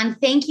have you on.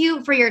 Thank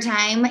you for your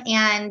time.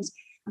 And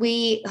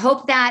we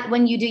hope that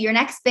when you do your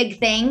next big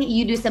thing,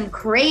 you do some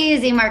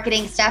crazy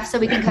marketing stuff so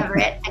we can cover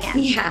it again.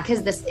 Yeah.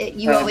 Because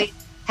you always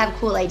have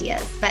cool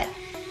ideas, but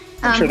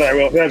I'm sure that I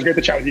will. That was great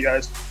to chat with you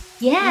guys.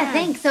 Yeah,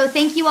 thanks. So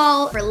thank you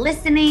all for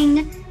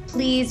listening.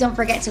 Please don't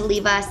forget to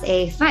leave us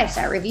a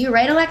 5-star review,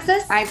 right,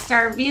 Alexis?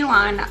 5-star review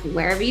on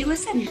wherever you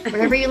listen.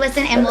 Wherever you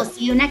listen. And we'll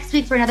see you next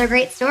week for another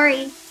great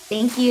story.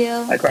 Thank you.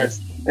 Likewise.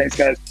 Thanks,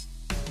 guys.